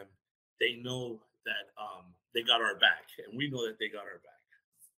on them, they know that they got our back, and we know that they got our back.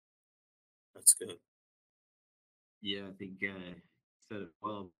 That's good. Yeah, I think said it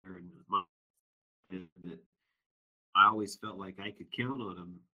well there in my that I always felt like I could count on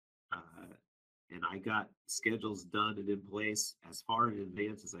them, and I got schedules done and in place as far in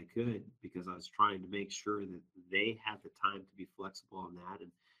advance as I could, because I was trying to make sure that they had the time to be flexible on that,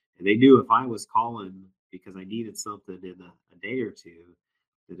 and they knew if I was calling because I needed something in a day or two,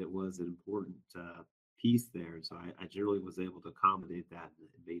 that it was an important piece there. So I generally was able to accommodate that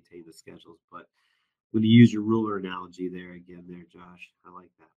and maintain the schedules. But when you use your ruler analogy there again, there, Josh, I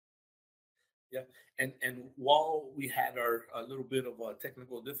like that. Yeah, and while we had our a little bit of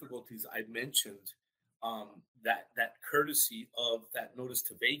technical difficulties, I mentioned that courtesy of that notice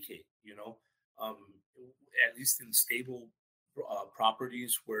to vacate. At least in stable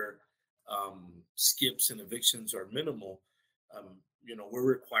properties where skips and evictions are minimal, we're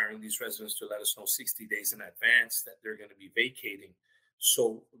requiring these residents to let us know 60 days in advance that they're going to be vacating.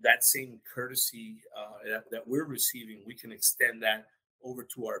 So that same courtesy that we're receiving, we can extend that over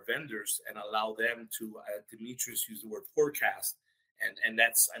to our vendors and allow them to, Demetrius used the word forecast. And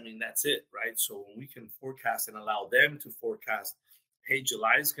that's it, right? So when we can forecast and allow them to forecast, hey,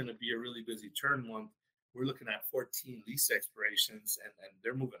 July is going to be a really busy turn month. We're looking at 14 lease expirations and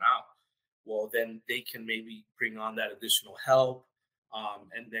they're moving out. Well, then they can maybe bring on that additional help.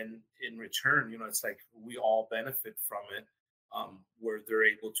 And then in return, it's like we all benefit from it, where they're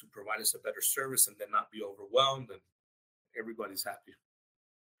able to provide us a better service and then not be overwhelmed, and everybody's happy.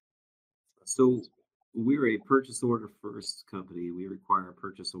 So we're a purchase order first company. We require a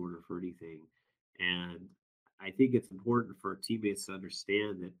purchase order for anything. And I think it's important for our teammates to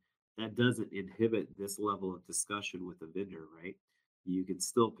understand that that doesn't inhibit this level of discussion with the vendor, right? You can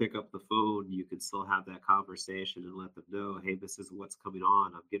still pick up the phone. You can still have that conversation and let them know, hey, this is what's coming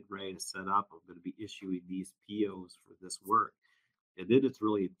on. I'm getting ready to set up. I'm going to be issuing these POs for this work. And then it's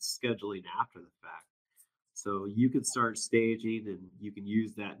really scheduling after the fact. So you can start staging and you can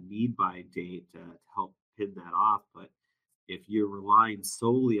use that need by date to help pin that off. But if you're relying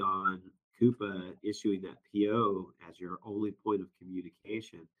solely on Coupa issuing that PO as your only point of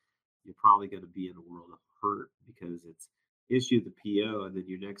communication, you're probably going to be in a world of hurt, because it's issue the PO and then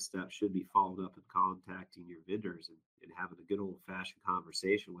your next step should be followed up and contacting your vendors and having a good old fashioned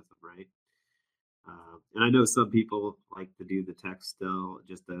conversation with them, right? And I know some people like to do the text still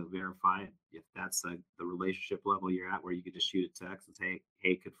just to verify if that's the relationship level you're at, where you can just shoot a text and say,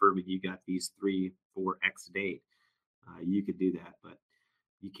 hey, confirming you got these 3 4 X date. You could do that, but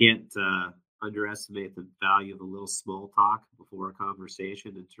you can't underestimate the value of a little small talk before a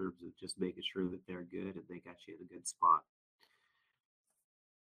conversation, in terms of just making sure that they're good and they got you in a good spot.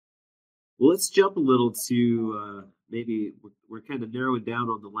 Well, let's jump a little to maybe we're kind of narrowing down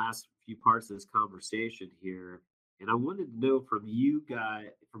on the last few parts of this conversation here. And I wanted to know from you guys,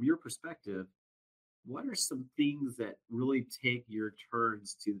 from your perspective, what are some things that really take your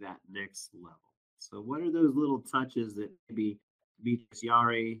turns to that next level? So what are those little touches that maybe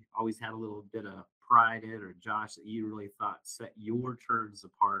Yari always had a little bit of pride in, or Josh, that you really thought set your turns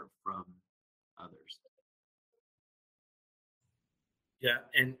apart from others? Yeah,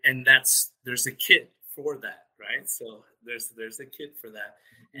 and there's a kit for that, right? So there's a kit for that,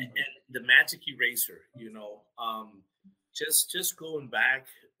 and the magic eraser, just going back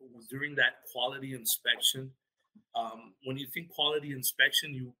during that quality inspection. When you think quality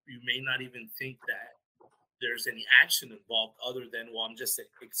inspection, you may not even think that there's any action involved other than, well, I'm just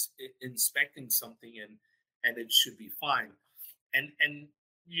inspecting something and it should be fine. And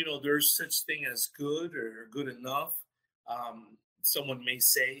there's such thing as good or good enough. Someone may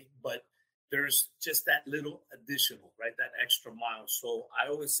say, but there's just that little additional, right? That extra mile. So I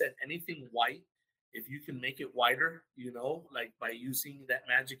always said anything white, if you can make it whiter, like by using that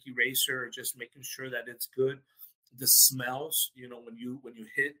magic eraser or just making sure that it's good. The smells, when you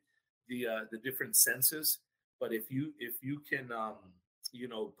hit the different senses. But if you can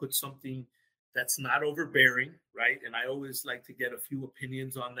put something that's not overbearing, right? And I always like to get a few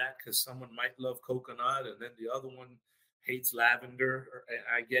opinions on that, because someone might love coconut and then the other one hates lavender.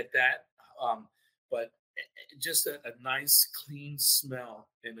 I get that. But just a nice clean smell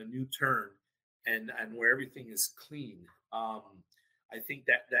in a new turn, and where everything is clean. I think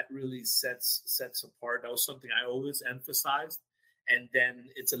that really sets apart. That was something I always emphasized. And then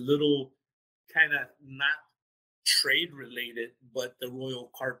it's a little kind of not trade related, but the royal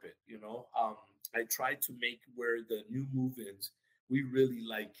carpet, I tried to make where the new move-ins, we really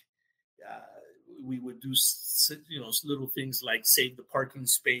we would do, little things like save the parking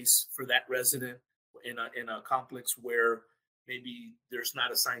space for that resident in a complex where maybe there's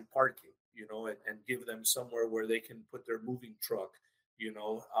not assigned parking, and give them somewhere where they can put their moving truck,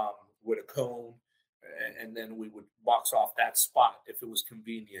 with a cone, and then we would box off that spot if it was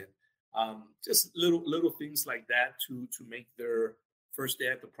convenient. Just little things like that to make their first day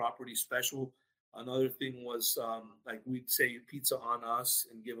at the property special. Another thing was like we'd say pizza on us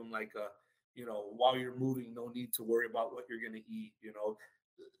and give them like a, while you're moving, no need to worry about what you're going to eat,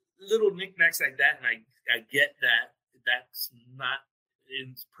 little knickknacks like that. And I get that that's not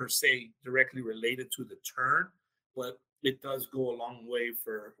in per se directly related to the turn, but it does go a long way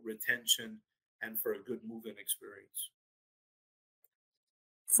for retention and for a good move-in experience.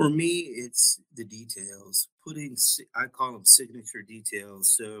 For me, it's the details. I call them signature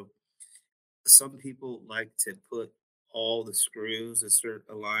details. So some people like to put all the screws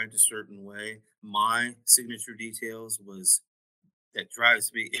aligned a certain way. My signature details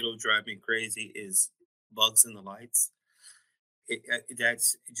it'll drive me crazy, is bugs in the lights.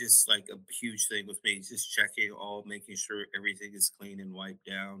 That's just like a huge thing with me. Just making sure everything is clean and wiped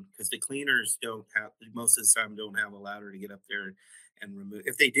down. Because the cleaners most of the time don't have a ladder to get up there and remove.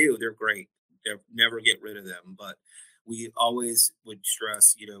 If they do, they're great. They'll never get rid of them. But we always would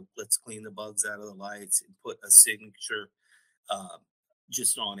stress, let's clean the bugs out of the lights and put a signature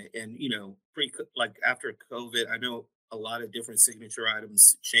just on it. And, like after COVID, I know a lot of different signature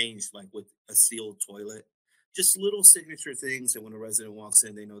items changed, like with a sealed toilet. Just little signature things that when a resident walks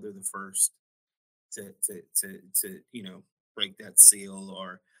in, they know they're the first to break that seal,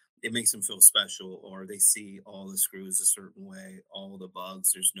 or it makes them feel special, or they see all the screws a certain way, all the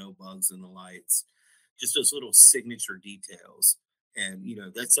bugs, there's no bugs in the lights, just those little signature details. And,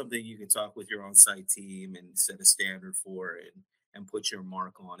 that's something you can talk with your on-site team and set a standard for it and put your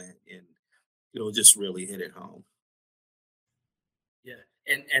mark on it, and it'll just really hit it home. Yeah.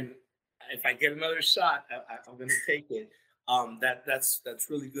 And if I get another shot, I'm going to take it. That's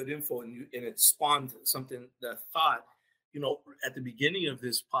really good info, and it spawned something that thought. At the beginning of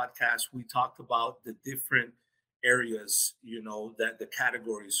this podcast, we talked about the different areas, that the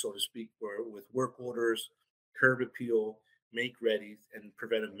categories, so to speak, were with work orders, curb appeal, make ready, and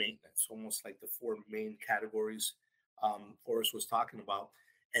preventive maintenance. Almost like the four main categories Forrest was talking about.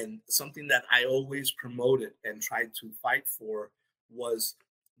 And something that I always promoted and tried to fight for was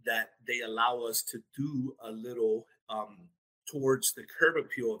that they allow us to do a little towards the curb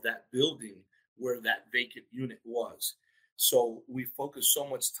appeal of that building where that vacant unit was. So we focus so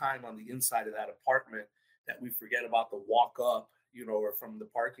much time on the inside of that apartment that we forget about the walk up, or from the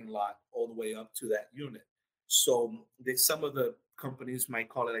parking lot all the way up to that unit. So some of the companies might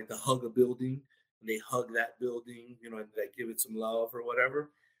call it like the hug a building, and they hug that building, and they give it some love or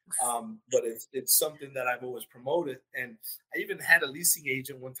whatever. But it's something that I've always promoted. And I even had a leasing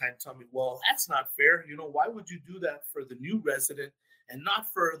agent one time tell me, well, that's not fair. Why would you do that for the new resident and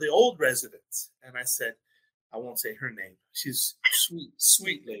not for the old residents? And I said, I won't say her name. She's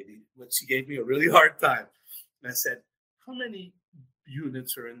sweet lady, but she gave me a really hard time. And I said, how many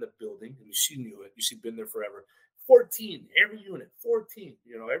units are in the building? And she knew it. She'd been there forever. 14, every unit, 14,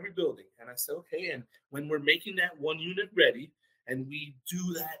 every building. And I said, okay. And when we're making that one unit ready and we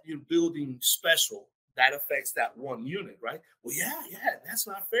do that building special, that affects that one unit, right? Well, yeah, that's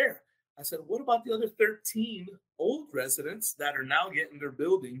not fair. I said, what about the other 13 old residents that are now getting their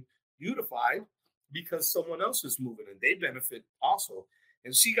building beautified because someone else is moving and they benefit also?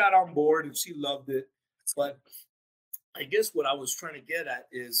 And she got on board and she loved it. But I guess what I was trying to get at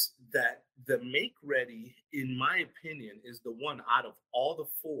is that the make ready, in my opinion, is the one out of all the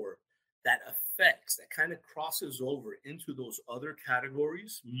four that affects, that kind of crosses over into those other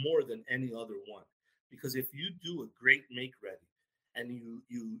categories more than any other one. Because if you do a great make ready and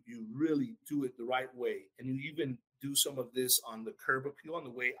you really do it the right way, and you even do some of this on the curb appeal on the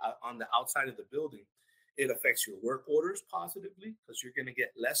way on the outside of the building, it affects your work orders positively because you're going to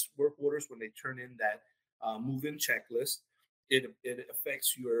get less work orders when they turn in that move-in checklist. It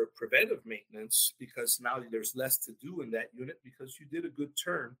affects your preventive maintenance because now there's less to do in that unit because you did a good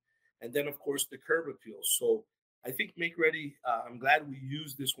turn. And then, of course, the curb appeal. So I think Make Ready, I'm glad we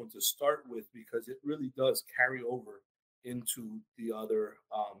used this one to start with because it really does carry over into the other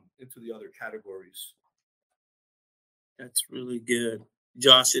categories. That's really good,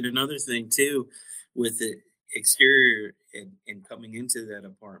 Josh. And another thing too, with the exterior and coming into that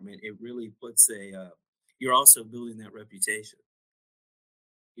apartment, it really puts you're also building that reputation.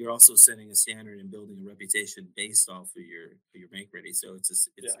 You're also setting a standard and building a reputation based off of your make ready. So it's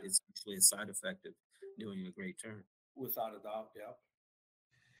actually a side effect of doing a great turn. Without a doubt, yeah.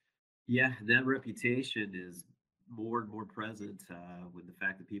 Yeah, that reputation is more and more present with the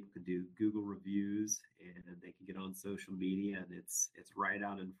fact that people can do Google reviews and they can get on social media, and it's right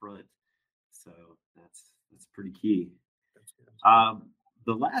out in front. So that's pretty key.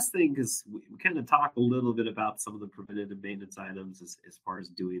 The last thing is we kind of talk a little bit about some of the preventative maintenance items as far as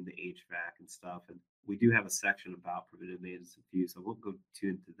doing the HVAC and stuff. And we do have a section about preventative maintenance and few, so I won't go too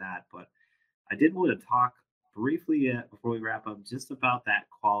into that. But I did want to talk briefly before we wrap up just about that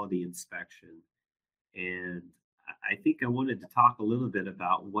quality inspection. And I think I wanted to talk a little bit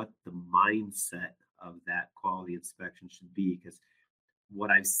about what the mindset of that quality inspection should be, because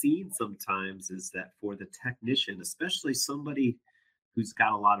what I've seen sometimes is that for the technician, especially somebody who's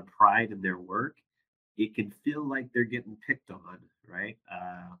got a lot of pride in their work, it can feel like they're getting picked on, right?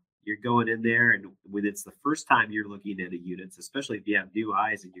 You're going in there, and when it's the first time you're looking at a unit, especially if you have new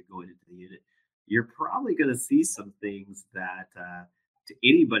eyes and you're going into the unit, you're probably going to see some things that to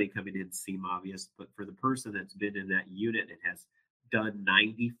anybody coming in seem obvious, but for the person that's been in that unit and has done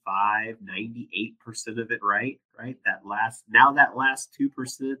 95, 98% of it right? That last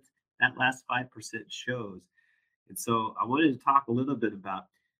 2%, that last 5% shows. And so I wanted to talk a little bit about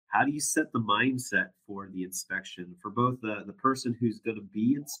how do you set the mindset for the inspection for both the person who's going to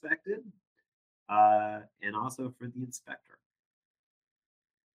be inspected and also for the inspector.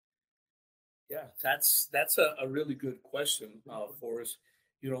 Yeah, that's a really good question, Forrest.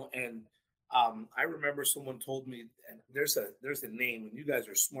 And I remember someone told me, and there's a name, and you guys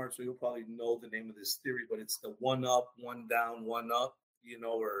are smart, so you'll probably know the name of this theory, but it's the one up, one down, one up,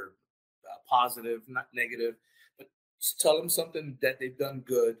 or positive, not negative. But just tell them something that they've done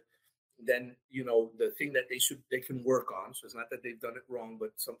good, then the thing that they can work on. So it's not that they've done it wrong,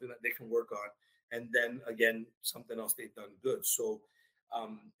 but something that they can work on, and then again something else they've done good. So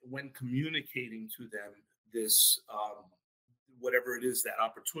when communicating to them this whatever it is, that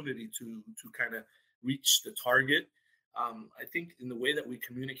opportunity to kind of reach the target, I think in the way that we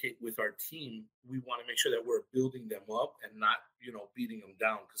communicate with our team, we want to make sure that we're building them up and not beating them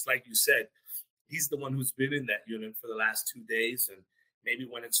down, because like you said, he's the one who's been in that unit for the last 2 days, and maybe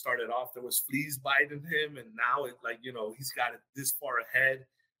when it started off there was fleas biting him, and now it he's got it this far ahead.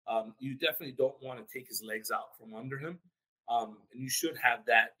 You definitely don't want to take his legs out from under him. And you should have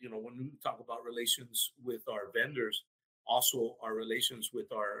that, when we talk about relations with our vendors, also our relations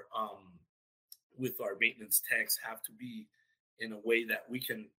with our maintenance techs have to be in a way that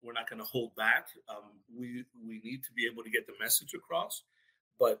we're not going to hold back. We need to be able to get the message across,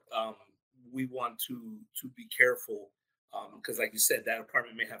 but we want to be careful because like you said, that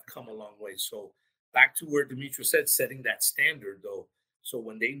apartment may have come a long way. So back to where Demetra said, setting that standard though. So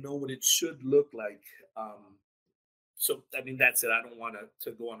when they know what it should look like, so, I mean, that's it. I don't want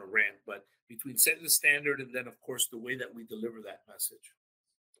to go on a rant, but between setting the standard and then, of course, the way that we deliver that message.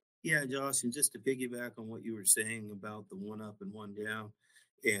 Yeah, Josh, and just to piggyback on what you were saying about the one up and one down,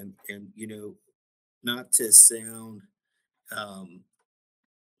 and not to sound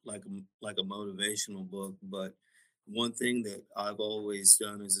like a motivational book, but one thing that I've always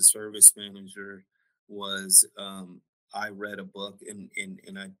done as a service manager was I read a book and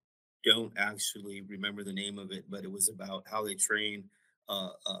I don't actually remember the name of it, but it was about how they train a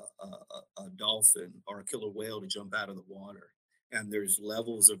dolphin or a killer whale to jump out of the water. And there's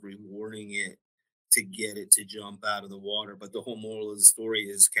levels of rewarding it to get it to jump out of the water. But the whole moral of the story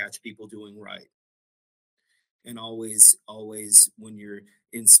is catch people doing right. And always when you're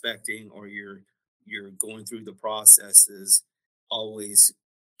inspecting or you're going through the processes, always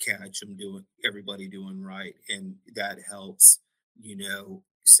catch them doing everybody doing right, and that helps,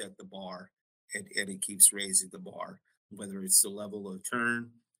 set the bar, and it keeps raising the bar, whether it's the level of turn,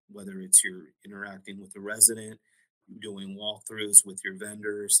 whether it's you're interacting with the resident, doing walkthroughs with your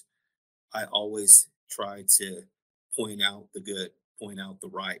vendors. I always try to point out the good, point out the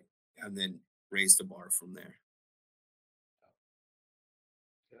right, and then raise the bar from there.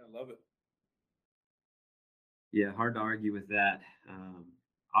 Yeah, I love it. Yeah, hard to argue with that.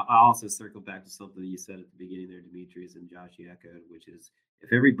 I also circle back to something that you said at the beginning there, Demetrius, and Josh, you echoed, which is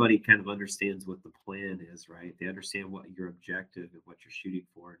if everybody kind of understands what the plan is, right? They understand what your objective and what you're shooting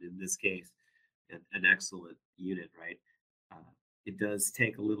for. And in this case, an excellent unit, right? Uh, it does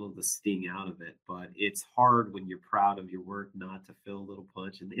take a little of the sting out of it, but it's hard when you're proud of your work not to feel a little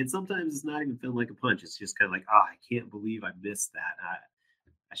punch. And sometimes it's not even feeling like a punch. It's just kind of like, oh, I can't believe I missed that.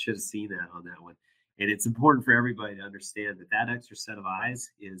 I should have seen that on that one. And it's important for everybody to understand that that extra set of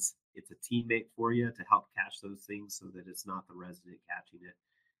eyes it's a teammate for you to help catch those things so that it's not the resident catching it,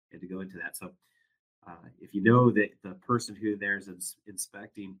 and to go into that. So if you know that the person who there's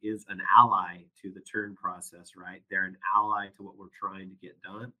inspecting is an ally to the turn process, right? They're an ally to what we're trying to get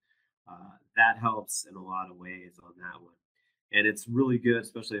done. That helps in a lot of ways on that one. And it's really good,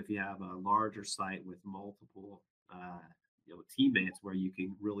 especially if you have a larger site with multiple teammates, where you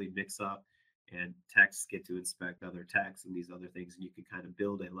can really mix up and techs get to inspect other techs and these other things, and you can kind of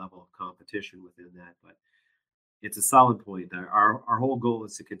build a level of competition within that. But it's a solid point that our whole goal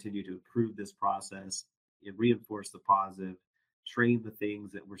is to continue to improve this process and reinforce the positive, train the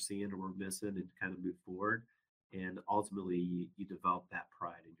things that we're seeing or we're missing, and kind of move forward. And ultimately, you develop that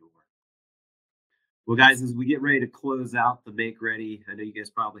pride in your work. Well, guys, as we get ready to close out the Make Ready, I know you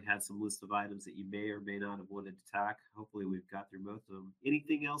guys probably had some list of items that you may or may not have wanted to tack. Hopefully, we've got through most of them.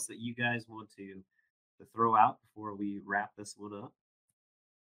 Anything else that you guys want to throw out before we wrap this one up?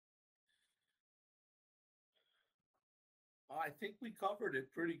 I think we covered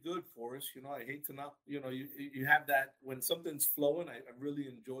it pretty good for us. I hate to not, you have that when something's flowing. I really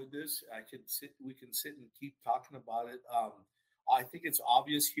enjoyed this. We can sit and keep talking about it. I think it's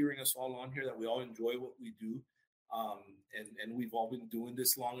obvious hearing us all on here that we all enjoy what we do. And we've all been doing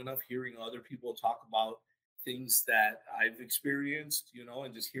this long enough, hearing other people talk about things that I've experienced,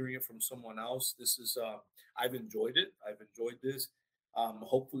 and just hearing it from someone else. I've enjoyed it. I've enjoyed this.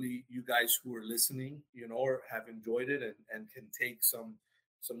 Hopefully you guys who are listening, have enjoyed it and can take some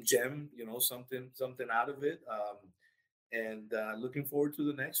gem, something out of it. And looking forward to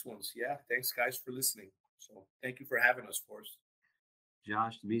the next ones. Yeah. Thanks guys for listening. So thank you for having us, Forrest.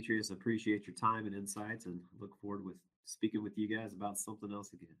 Josh, Demetrius, appreciate your time and insights, and look forward with speaking with you guys about something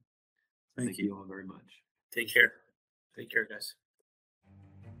else again. Thank you all very much. Take care. Take care, guys.